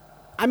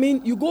 I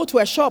mean, you go to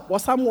a shop or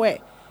somewhere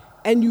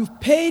and you've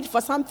paid for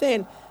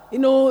something,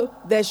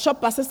 the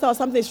shop assistant or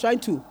something is trying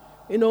to,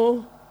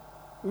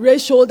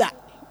 raise shoulder,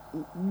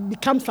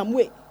 become some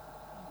way.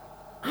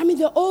 I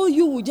mean, all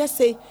you would just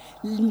say,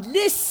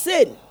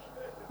 listen,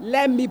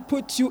 let me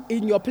put you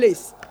in your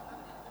place.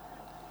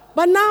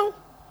 But now,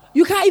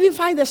 you can't even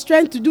find the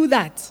strength to do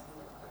that.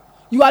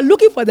 You are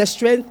looking for the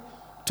strength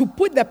to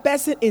put the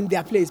person in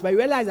their place, but you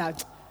realize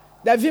that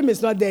the vim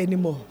is not there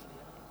anymore.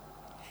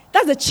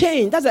 That's the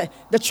change. That's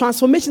the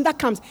transformation that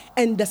comes.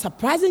 And the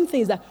surprising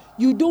thing is that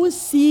you don't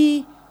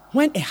see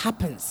when it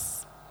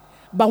happens.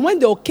 But when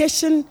the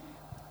occasion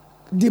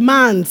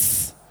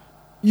demands,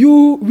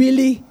 you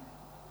really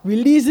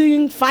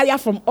releasing fire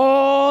from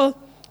all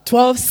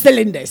 12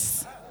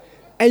 cylinders.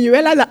 And you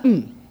realize that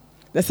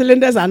the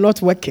cylinders are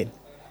not working.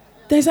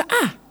 Then you say,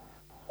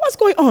 what's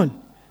going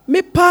on?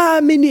 Me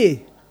pa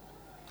mini.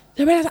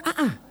 They realize,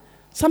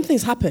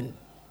 something's happened.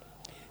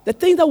 The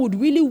things that would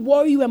really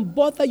worry you and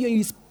bother you and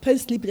you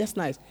spend sleepless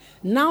nights,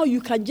 now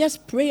you can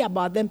just pray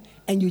about them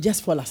and you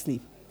just fall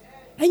asleep.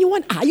 And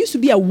you I used to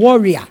be a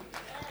warrior,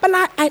 but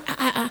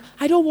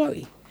I don't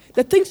worry.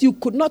 The things you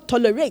could not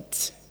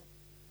tolerate.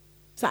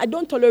 So I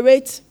don't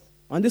tolerate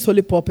on this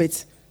holy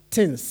pulpit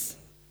things.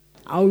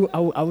 I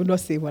will not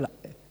say what.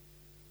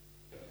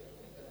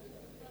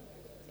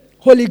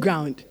 Holy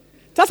ground.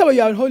 Tell someone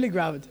you're on holy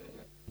ground.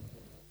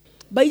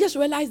 But you just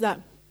realize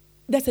that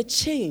there's a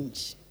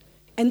change.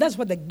 And that's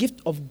what the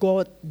gift of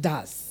God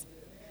does.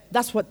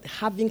 That's what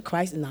having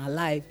Christ in our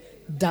life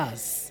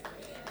does.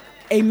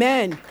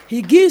 Amen.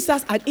 He gives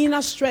us an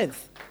inner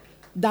strength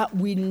that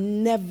we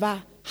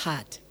never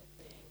had.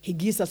 He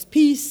gives us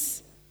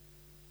peace.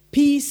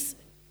 Peace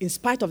in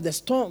spite of the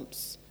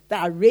storms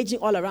that are raging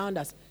all around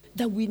us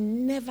that we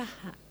never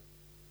had.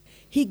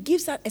 He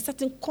gives us a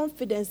certain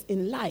confidence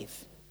in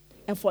life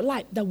and for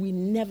life that we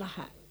never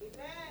had.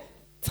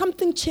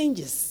 Something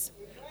changes.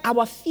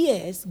 Our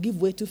fears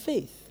give way to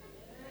faith.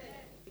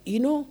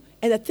 And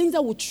the things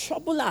that will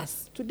trouble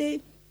us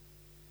today,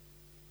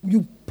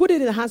 you put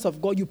it in the hands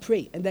of God, you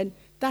pray, and then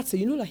that's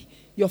it. Like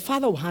your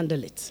Father will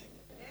handle it.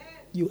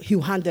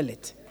 He'll handle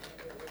it.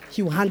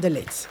 He will handle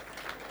it.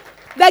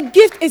 The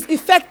gift is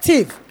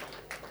effective.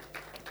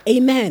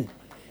 Amen.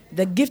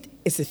 The gift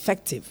is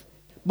effective.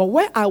 But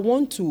where I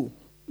want to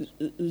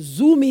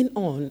zoom in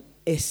on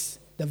is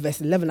the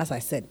verse 11, as I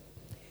said.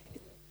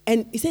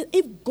 And it says,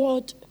 if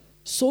God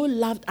so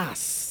loved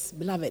us,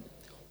 beloved,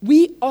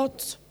 we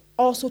ought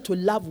also to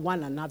love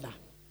one another.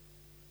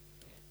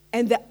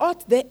 And the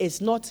ought there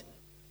is not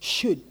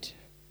should,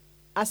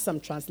 as some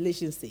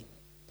translations say.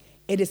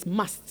 It is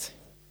must.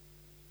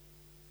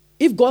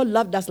 If God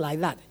loved us like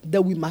that,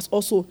 then we must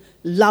also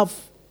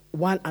love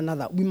one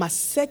another. We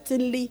must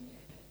certainly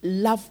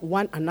love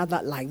one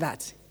another like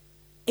that.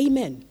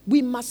 Amen.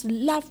 We must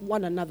love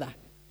one another.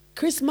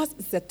 Christmas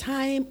is a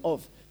time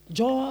of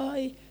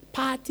joy,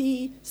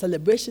 party,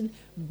 celebration,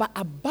 but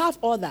above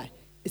all that,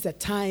 it's a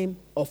time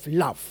of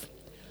love.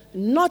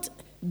 Not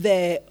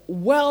the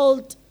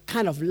world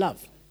kind of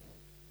love,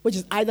 which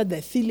is either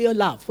the filial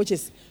love, which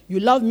is you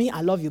love me,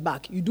 I love you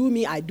back. You do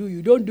me, I do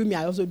you. Don't do me,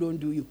 I also don't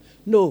do you.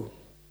 No,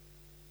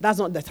 that's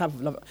not the type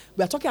of love.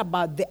 We are talking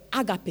about the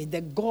agape,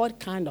 the God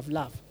kind of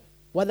love.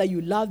 Whether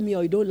you love me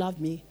or you don't love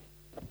me,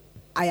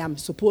 I am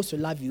supposed to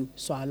love you,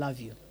 so I love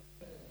you.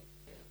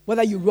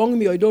 Whether you wrong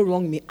me or you don't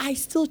wrong me, I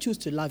still choose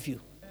to love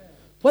you.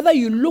 Whether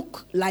you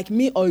look like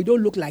me or you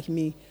don't look like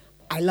me,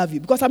 I love you.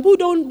 Because some people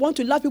don't want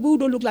to love people who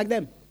don't look like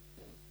them.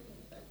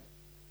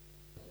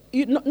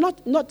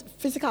 Not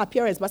physical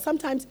appearance, but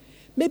sometimes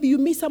maybe you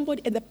meet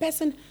somebody and the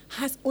person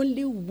has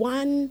only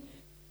one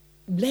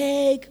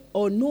leg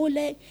or no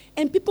leg,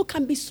 and people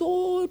can be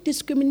so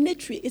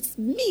discriminatory. It's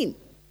mean.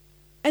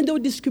 And they'll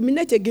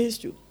discriminate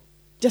against you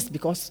just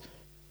because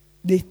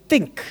they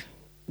think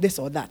this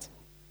or that.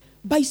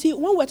 But you see,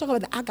 when we're talking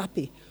about the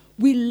agape,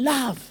 we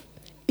love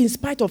in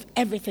spite of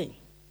everything.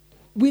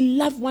 We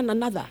love one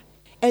another.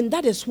 And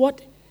that is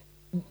what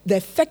the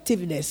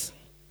effectiveness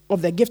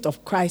of the gift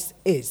of Christ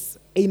is.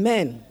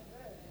 Amen.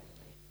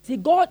 See,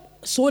 God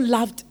so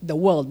loved the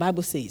world,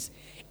 Bible says.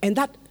 And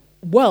that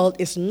world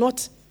is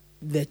not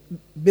the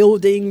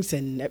buildings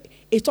and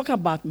it's talking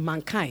about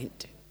mankind,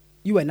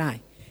 you and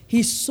I.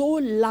 He so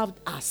loved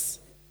us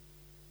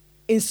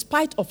in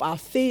spite of our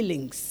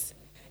failings,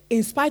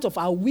 in spite of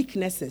our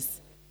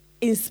weaknesses,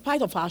 in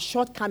spite of our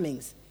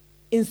shortcomings,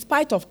 in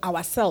spite of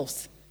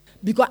ourselves.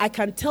 Because I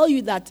can tell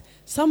you that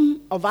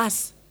some of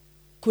us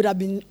could have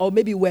been, or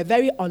maybe were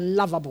very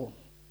unlovable.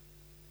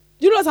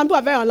 Do you know some people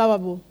are very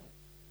unlovable?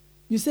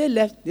 You say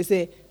left, they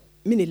say,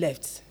 mini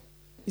left.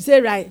 You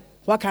say right,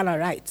 what kind of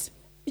right?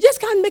 You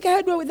just can't make a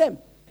headway with them.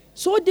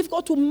 So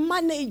difficult to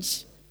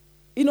manage,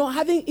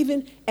 having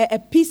even a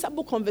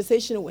peaceable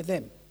conversation with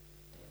them.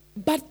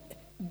 But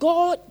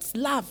God's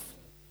love,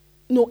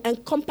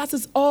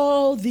 encompasses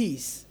all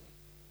these.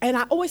 And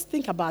I always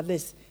think about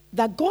this.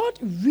 that God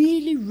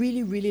really,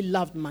 really, really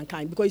loved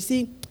mankind. Because you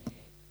see,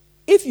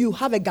 if you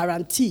have a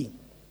guarantee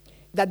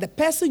that the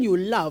person you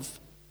love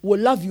will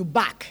love you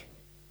back,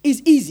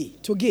 it's easy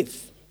to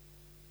give.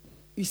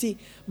 You see,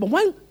 but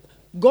when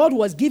God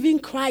was giving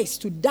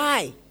Christ to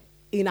die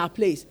in our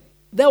place,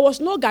 there was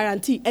no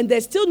guarantee, and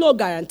there's still no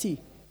guarantee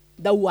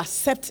that we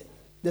accept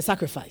the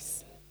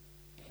sacrifice.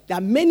 There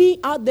are many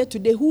out there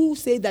today who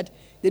say that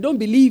they don't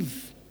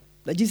believe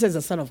that Jesus is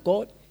the Son of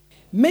God.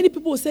 Many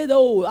people say that,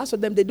 oh, as for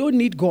them, they don't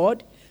need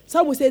God.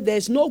 Some will say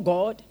there's no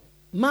God.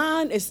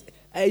 Man is,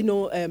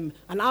 an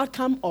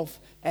outcome of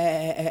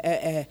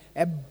a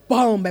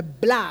bomb, a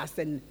blast,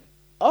 and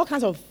all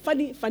kinds of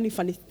funny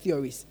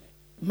theories.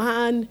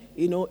 Man,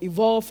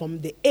 evolved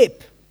from the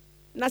ape.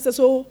 And I said,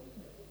 so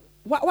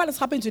what has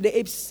happened to the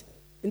apes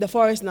in the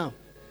forest now?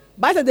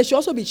 But I said they should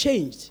also be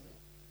changed,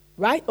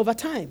 right? Over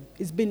time.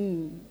 It's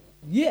been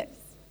years.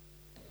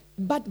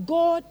 But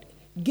God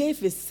gave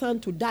his son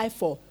to die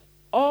for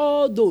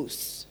all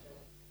those.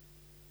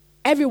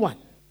 Everyone.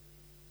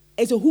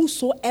 And so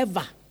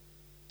whosoever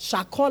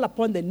shall call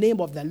upon the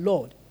name of the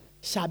Lord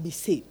shall be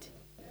saved.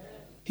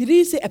 He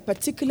didn't say a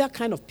particular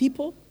kind of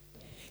people.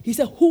 He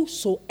said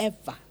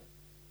whosoever.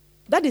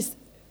 That is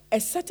a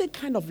certain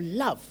kind of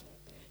love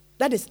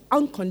that is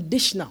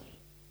unconditional.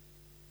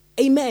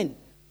 Amen.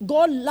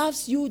 God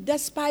loves you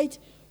despite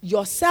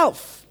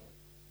yourself,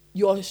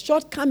 your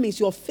shortcomings,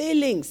 your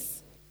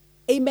failings.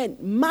 Amen.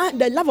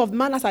 The love of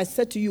man, as I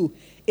said to you,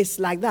 is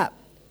like that.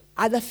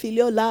 Either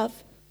filial love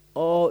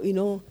or,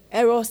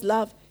 eros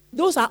love.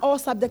 Those are all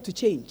subject to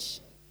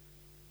change.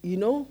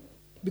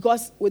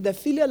 Because with the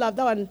filial love,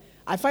 that one,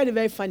 I find it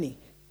very funny.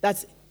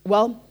 That,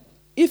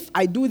 if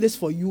I do this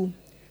for you,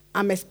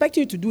 I'm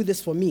expecting you to do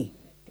this for me.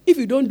 If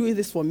you don't do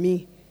this for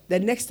me, the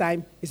next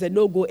time is a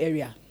no-go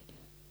area.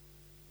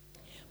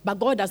 But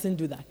God doesn't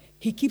do that.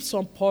 He keeps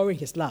on pouring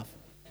his love,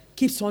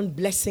 keeps on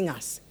blessing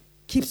us,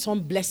 keeps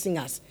on blessing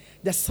us.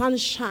 The sun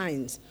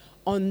shines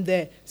on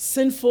the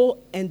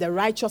sinful and the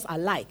righteous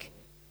alike.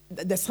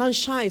 The sun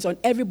shines on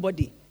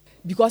everybody.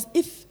 Because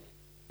if,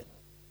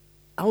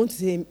 I want to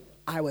say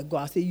I were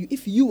God, I'll say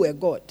if you were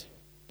God,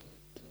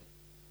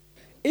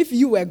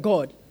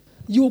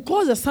 you will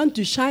cause the sun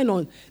to shine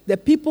on the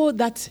people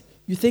that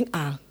you think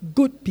are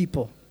good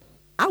people.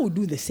 I will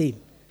do the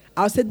same.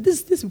 I'll say,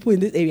 these people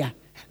in this area,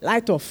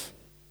 light off.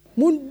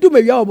 No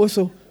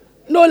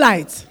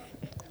light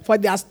for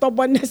their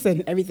stubbornness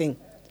and everything.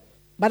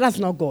 But that's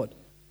not God.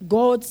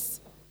 God's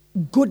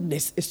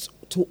goodness is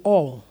to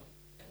all.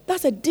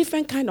 That's a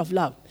different kind of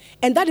love.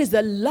 And that is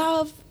the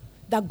love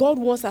that God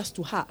wants us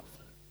to have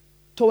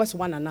towards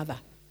one another.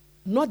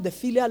 Not the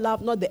filial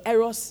love, not the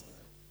eros.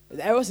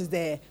 The eros is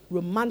the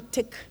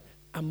romantic,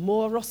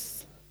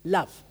 amorous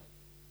love.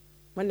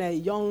 When a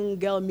young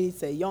girl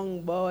meets a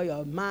young boy,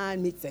 or a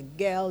man meets a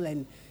girl,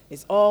 and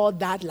it's all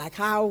that, like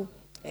how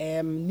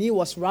Nee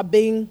was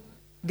rubbing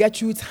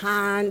Gertrude's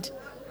hand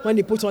when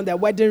he put on the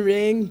wedding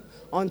ring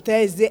on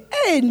Thursday.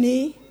 Hey,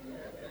 Nee.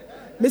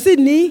 Missy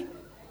Nee,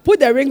 put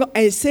the ring on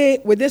and say,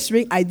 with this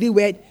ring, I did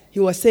what he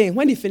was saying.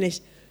 When he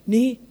finished,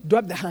 Nee,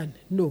 drop the hand.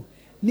 No.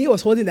 Nee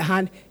was holding the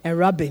hand and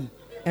rubbing,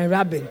 and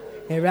rubbing,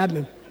 and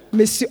rubbing.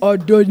 Monsieur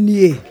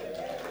Ordonier.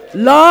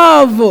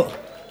 Love.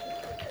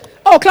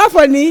 Oh, clap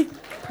for Nee.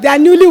 They are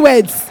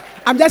newlyweds.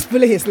 I'm just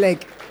pulling his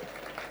leg.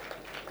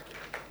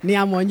 Nee,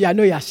 I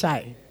know you're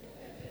shy.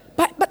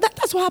 But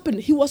that's what happened.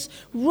 He was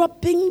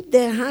rubbing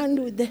the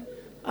hand with the...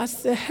 I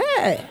said,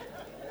 hey,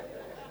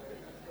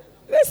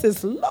 this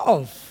is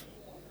love.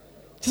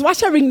 Just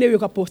watch her ring there, you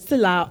can post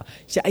still out.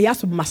 He has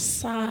to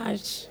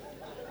massage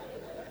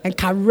and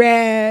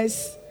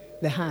caress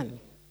the hand.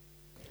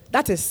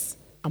 That is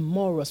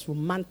amorous,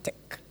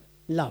 romantic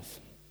love.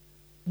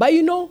 But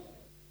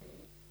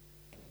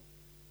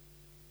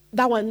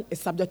that one is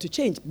subject to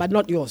change, but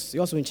not yours.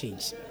 Yours won't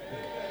change.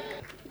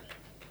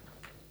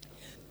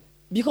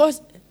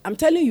 Because I'm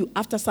telling you,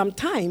 after some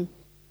time,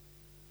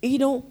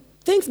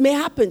 things may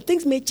happen,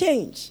 things may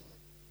change.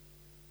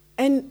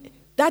 And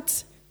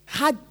that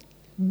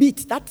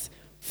heartbeat, that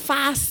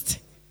fast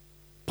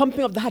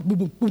pumping of the heart, boom,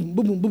 boom, boom,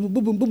 boom, boom, boom,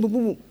 boom, boom, boom,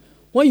 boom.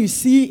 When you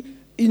see,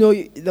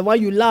 the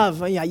one you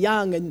love when you're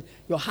young and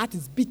your heart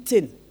is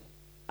beating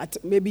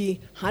at maybe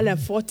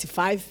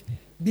 145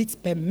 beats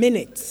per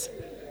minute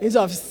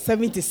instead of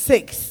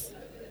 76,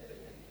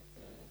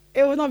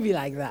 it will not be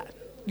like that.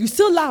 You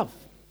still love.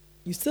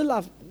 You still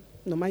love.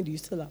 No, mind you, you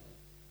still love.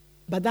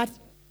 But that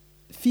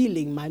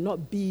feeling might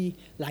not be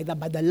like that,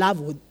 but the love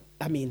would,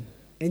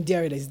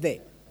 endure it is there.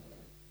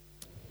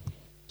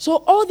 So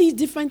all these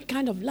different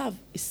kind of love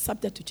is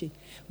subject to change.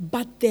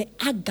 But the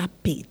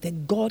agape, the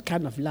God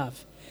kind of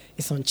love,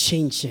 is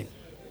unchanging.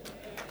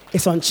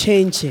 It's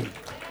unchanging.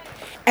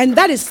 And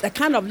that is the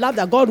kind of love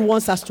that God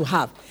wants us to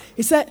have.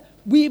 He said,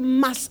 we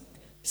must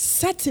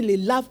certainly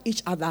love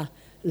each other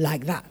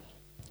like that.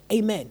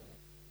 Amen.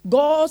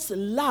 God's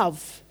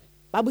love,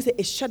 Bible says,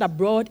 is shed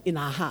abroad in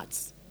our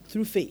hearts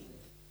through faith.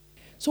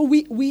 So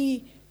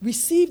we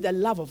receive the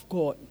love of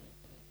God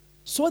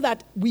so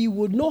that we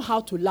would know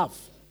how to love.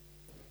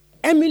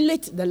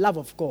 Emulate the love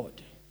of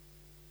God.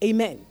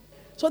 Amen.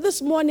 So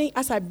this morning,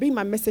 as I bring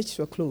my message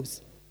to a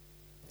close,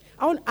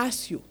 I want to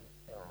ask you,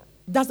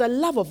 does the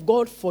love of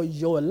God for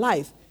your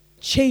life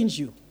change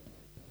you?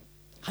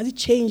 Has it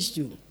changed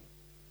you?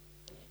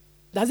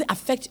 Does it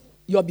affect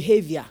your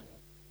behavior?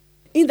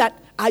 In that,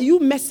 are you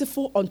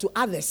merciful unto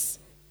others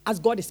as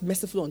God is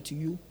merciful unto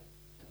you?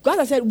 God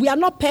has said, we are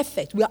not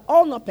perfect. We are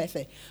all not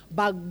perfect.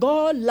 But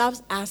God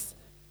loves us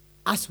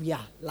as we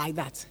are, like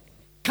that.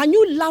 Can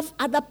you love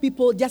other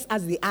people just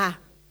as they are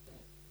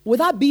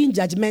without being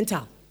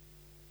judgmental?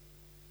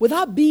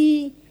 Without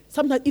being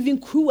sometimes even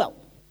cruel?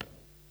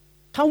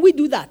 Can we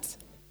do that?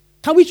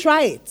 Can we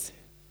try it?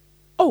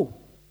 Oh,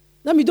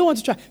 no, we don't want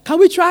to try. Can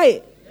we try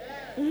it?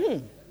 Yeah.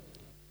 Mm-hmm.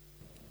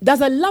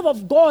 Does a love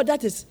of God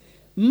that is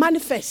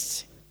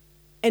manifest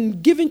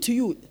and given to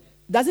you,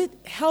 does it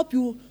help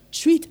you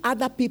treat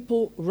other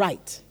people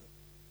right?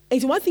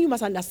 And so one thing you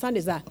must understand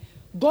is that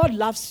God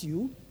loves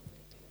you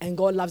and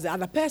God loves the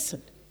other person.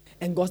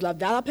 And God loves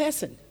the other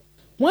person.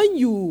 When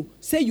you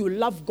say you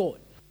love God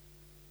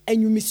and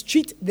you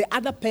mistreat the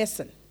other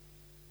person,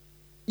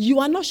 you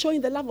are not showing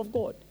the love of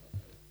God.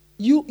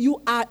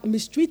 You are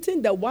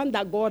mistreating the one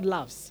that God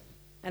loves.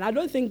 And I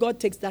don't think God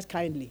takes that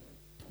kindly.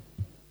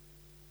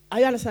 Are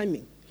you understand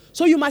me?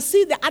 So you must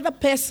see the other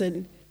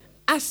person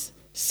as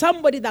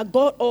somebody that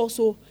God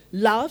also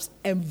loves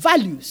and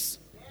values.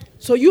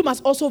 So you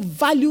must also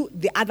value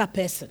the other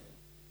person.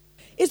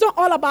 It's not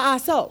all about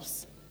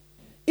ourselves.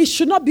 It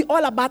should not be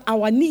all about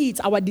our needs,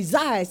 our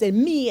desires,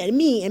 and me, and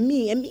me, and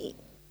me, and me.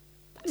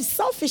 That is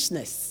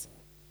selfishness.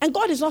 And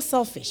God is not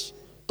selfish.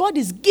 God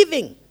is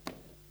giving.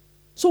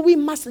 So we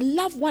must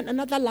love one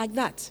another like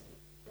that.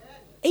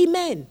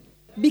 Amen.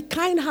 Be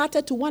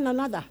kind-hearted to one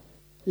another.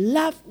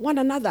 Love one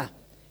another.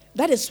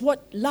 That is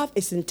what love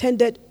is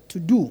intended to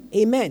do.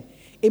 Amen.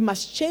 It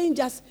must change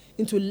us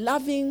into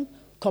loving,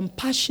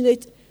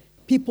 compassionate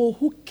people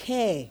who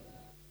care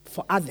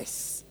for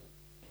others.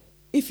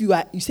 If you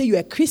say you're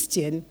a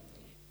Christian,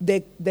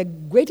 the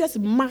greatest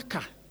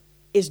marker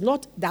is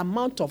not the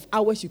amount of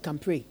hours you can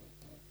pray.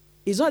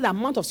 It's not the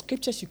amount of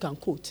scriptures you can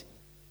quote.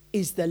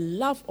 It's the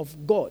love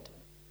of God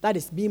that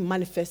is being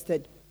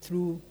manifested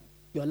through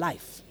your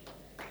life.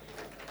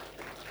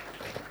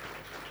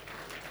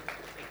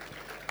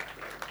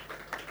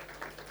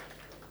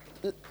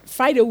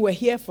 Friday, we were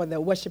here for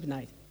the worship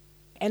night.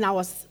 And I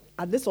was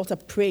at this altar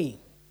praying.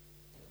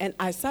 And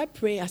I started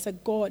praying. I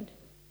said, God,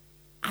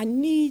 I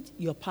need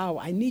your power.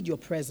 I need your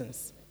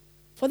presence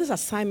for this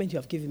assignment you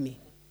have given me.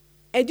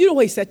 And do you know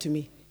what he said to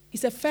me? He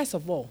said, first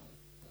of all,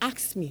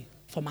 ask me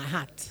for my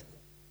heart.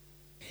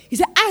 He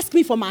said, ask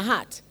me for my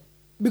heart.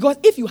 Because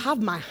if you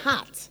have my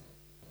heart,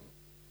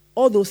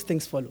 all those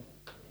things follow.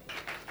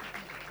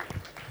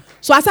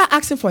 So I started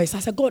asking for it. I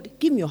said, God,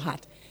 give me your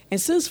heart. And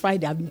since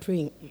Friday, I've been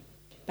praying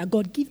that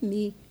God, give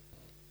me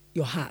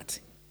your heart.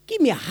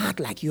 Give me a heart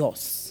like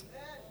yours.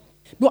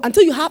 But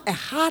until you have a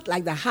heart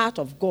like the heart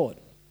of God,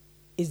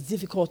 it's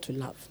difficult to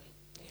love.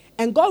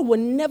 And God will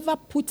never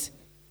put,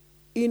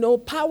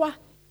 power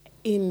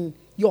in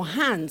your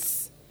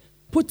hands,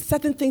 put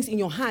certain things in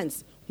your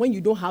hands when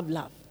you don't have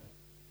love.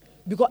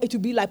 Because it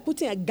will be like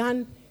putting a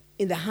gun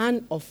in the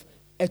hand of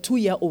a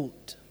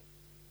 2-year-old.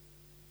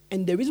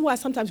 And the reason why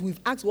sometimes we've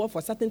asked God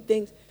for certain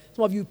things,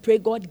 some of you pray,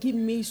 God, give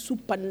me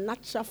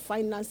supernatural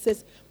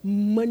finances,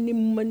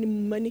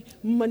 money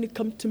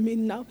come to me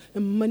now,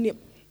 and money.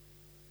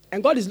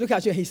 And God is looking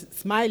at you and he's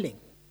smiling.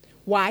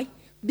 Why?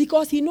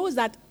 Because he knows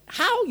that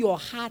how your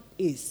heart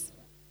is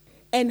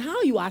and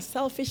how you are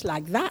selfish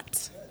like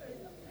that,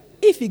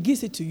 if he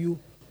gives it to you,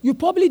 you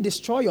probably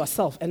destroy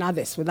yourself and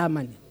others with that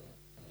money.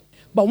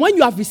 But when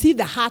you have received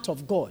the heart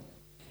of God,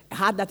 a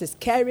heart that is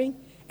caring,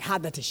 a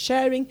heart that is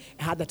sharing,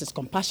 a heart that is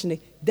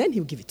compassionate, then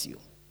he'll give it to you.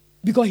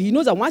 Because he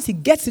knows that once he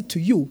gets it to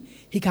you,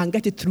 he can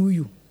get it through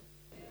you.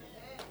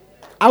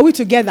 Are we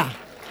together?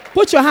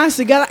 Put your hands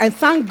together and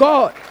thank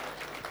God.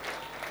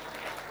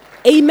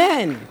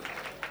 Amen.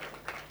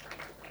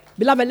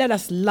 Beloved, let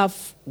us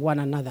love one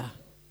another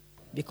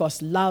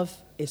because love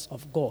is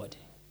of God.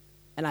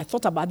 And I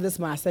thought about this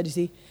when I said, you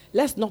see,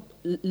 let's not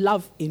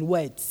love in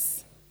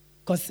words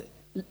because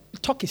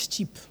talk is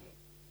cheap.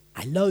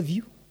 I love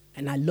you,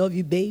 and I love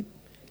you, babe,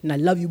 and I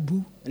love you,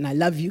 boo, and I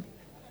love you.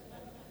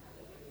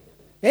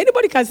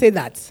 Anybody can say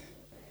that.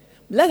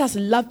 Let us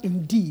love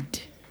in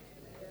deed.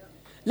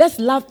 Let's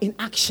love in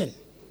action.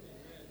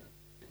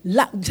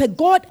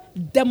 God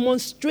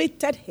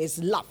demonstrated his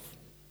love.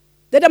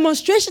 The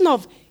demonstration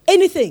of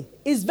anything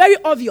is very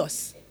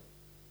obvious.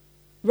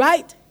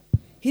 Right?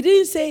 He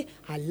didn't say,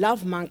 I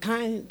love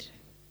mankind.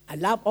 I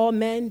love all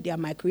men. They are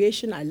my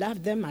creation. I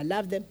love them. I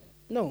love them.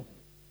 No.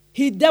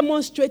 He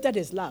demonstrated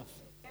his love.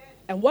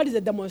 And what is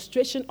the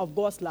demonstration of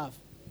God's love?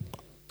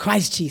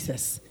 Christ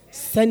Jesus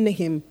sending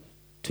him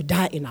to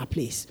die in our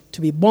place, to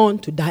be born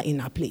to die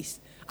in our place.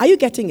 Are you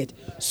getting it?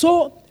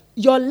 So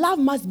your love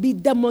must be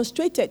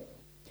demonstrated.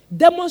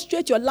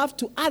 Demonstrate your love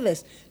to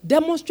others.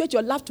 Demonstrate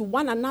your love to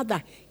one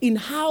another in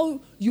how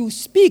you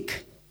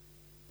speak.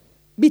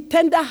 Be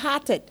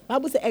tender-hearted. The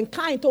Bible says, and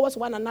kind towards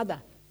one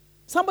another.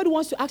 Somebody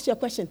wants to ask you a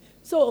question.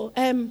 So,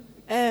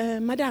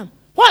 madam,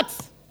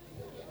 what?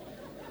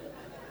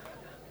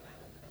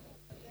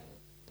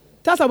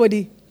 Tell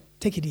somebody,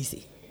 take it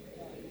easy.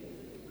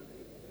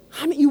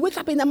 I mean, you wake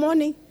up in the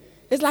morning,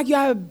 it's like you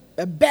are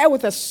a bear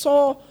with a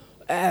sore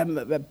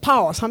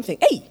paw or something.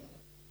 Hey,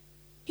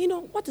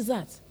 what is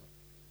that?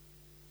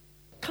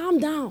 Calm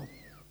down.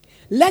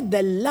 Let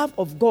the love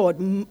of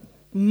God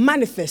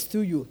manifest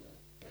through you.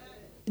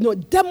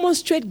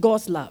 Demonstrate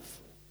God's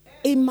love.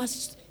 It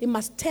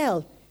must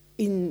tell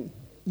in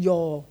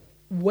your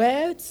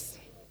words,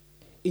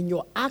 in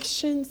your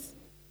actions,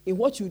 in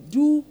what you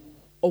do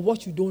or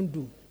what you don't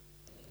do.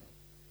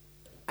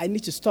 I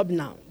need to stop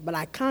now, but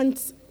I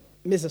can't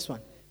miss this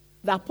one.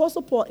 The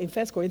Apostle Paul in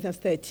 1 Corinthians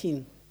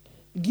 13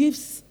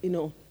 gives,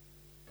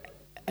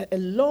 a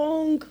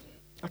long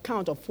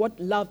account of what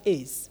love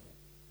is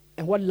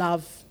and what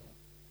love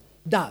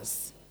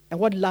does and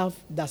what love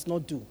does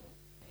not do.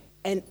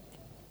 And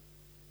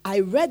I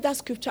read that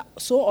scripture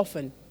so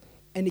often,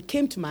 and it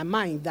came to my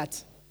mind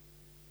that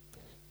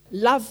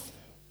love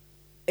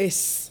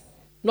is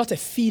not a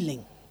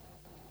feeling.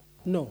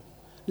 No,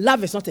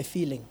 love is not a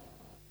feeling.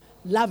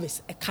 Love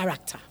is a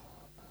character.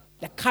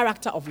 The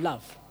character of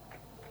love.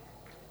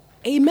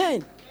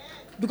 Amen.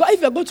 Because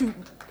if you're going to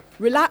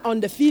rely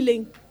on the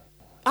feeling,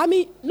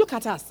 look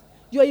at us.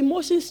 Your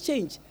emotions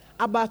change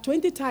about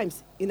 20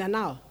 times in an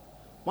hour.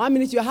 1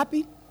 minute you're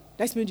happy,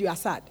 next minute you are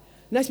sad.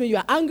 Next minute you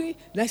are angry,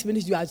 next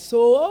minute you are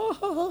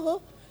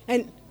so...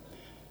 And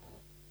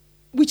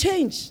we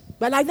change,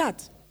 but like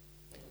that.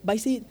 But you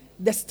see,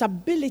 the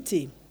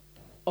stability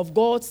of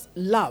God's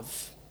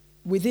love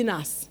within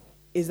us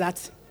is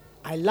that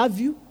I love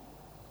you,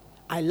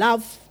 I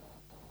love,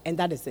 and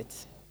that is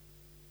it.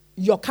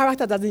 Your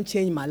character doesn't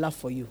change my love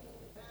for you.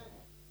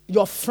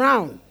 Your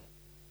frown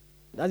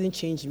doesn't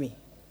change me.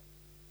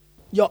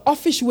 Your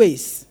offish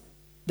ways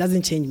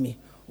doesn't change me.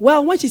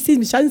 Well, when she sees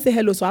me, she doesn't say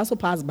hello, so I also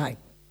pass by.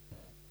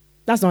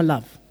 That's not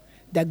love.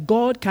 The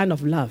God kind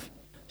of love.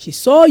 She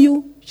saw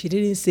you, she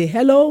didn't say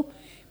hello.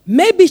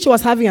 Maybe she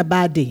was having a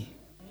bad day.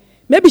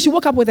 Maybe she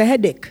woke up with a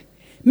headache.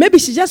 Maybe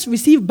she just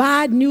received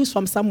bad news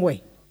from somewhere.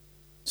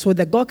 So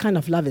the God kind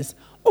of love is,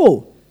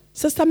 oh,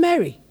 Sister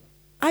Mary,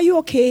 are you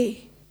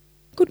okay?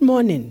 Good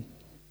morning.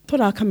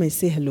 Thought I'll come and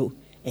say hello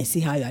and see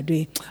how you are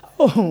doing.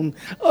 Oh,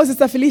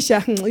 Sister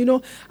Felicia,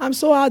 I'm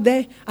so out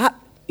there.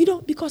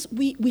 Because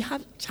we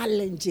have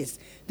challenges.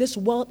 This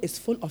world is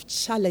full of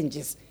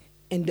challenges.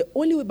 And the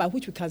only way by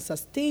which we can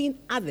sustain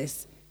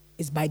others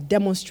is by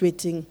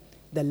demonstrating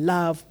the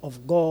love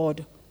of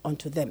God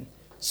unto them.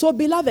 So,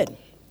 beloved,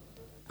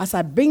 as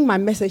I bring my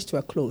message to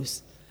a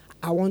close,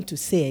 I want to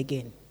say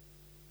again,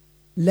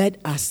 let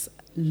us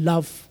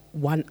love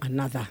one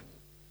another.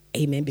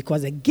 Amen.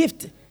 Because the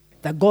gift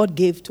that God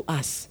gave to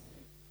us,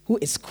 who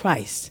is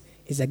Christ,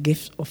 is a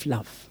gift of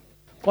love.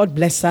 God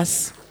bless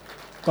us.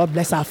 God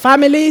bless our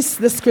families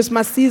this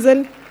Christmas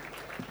season.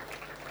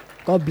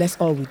 God bless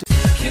all we do.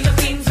 King of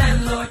kings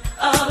and Lord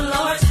of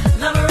lords,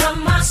 lover of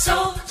my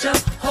soul,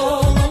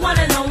 Jehovah, one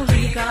and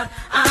only God,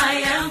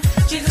 I am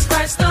Jesus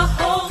Christ, the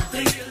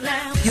Holy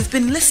Lamb. You've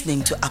been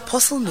listening to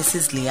Apostle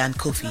Mrs. Leanne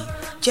Kofi,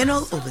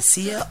 General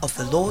Overseer of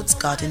the Lord's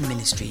Garden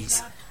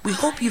Ministries. We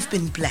hope you've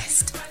been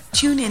blessed.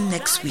 Tune in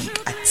next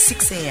week at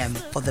 6 a.m.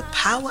 for the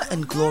power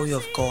and glory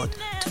of God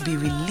to be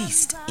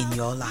released in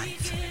your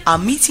life. Our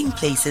meeting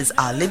places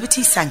are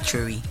Liberty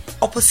Sanctuary,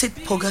 opposite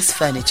Pogas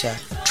Furniture,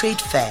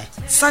 Trade Fair,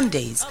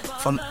 Sundays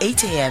from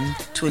 8 a.m.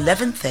 to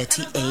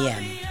 11:30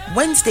 a.m.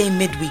 Wednesday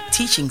midweek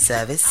teaching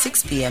service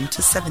 6 p.m.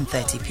 to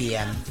 7:30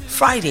 p.m.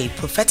 Friday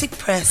prophetic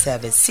prayer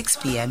service 6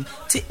 p.m.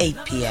 to 8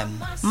 p.m.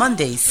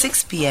 Monday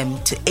 6 p.m.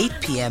 to 8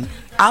 p.m.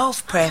 Hour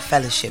of Prayer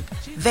Fellowship.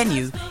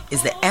 Venue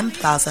is the M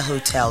Plaza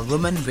Hotel,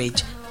 Roman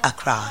Ridge,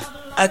 Accra.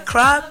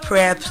 Accra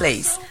Prayer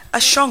Place,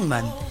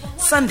 Ashongman,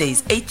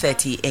 Sundays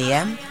 8:30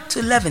 a.m.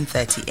 to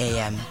 11:30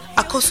 a.m.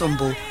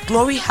 Akosombo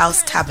Glory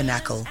House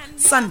Tabernacle,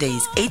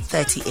 Sundays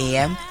 8:30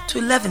 a.m. to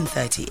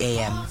 11:30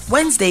 a.m.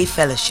 Wednesday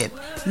Fellowship,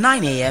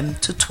 9 a.m.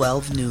 to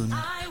 12 noon.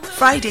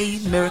 Friday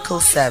Miracle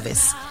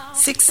Service,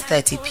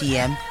 6:30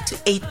 p.m. to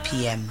 8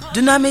 p.m.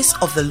 Dunamis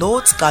of the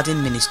Lord's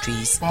Garden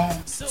Ministries,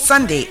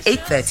 Sunday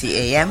 8:30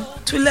 a.m.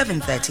 to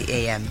 11:30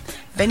 a.m.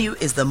 Venue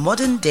is the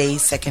Modern Day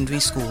Secondary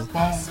School.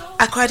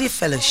 Akradi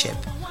Fellowship,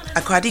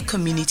 Akradi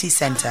Community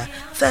Center,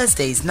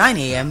 Thursdays 9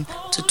 a.m.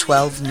 to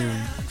 12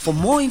 noon. For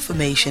more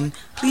information,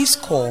 please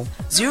call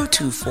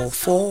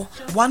 0244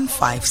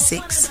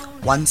 156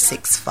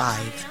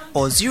 165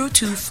 or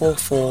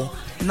 0244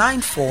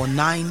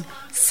 949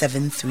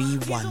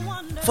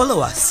 731.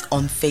 Follow us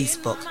on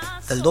Facebook,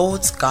 The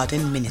Lord's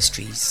Garden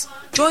Ministries.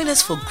 Join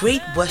us for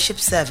great worship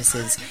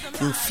services.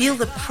 You'll feel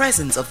the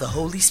presence of the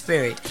Holy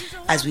Spirit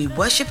as we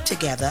worship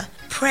together,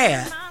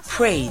 prayer,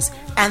 praise,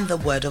 and the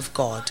Word of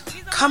God.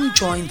 Come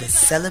join the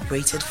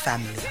celebrated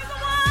family.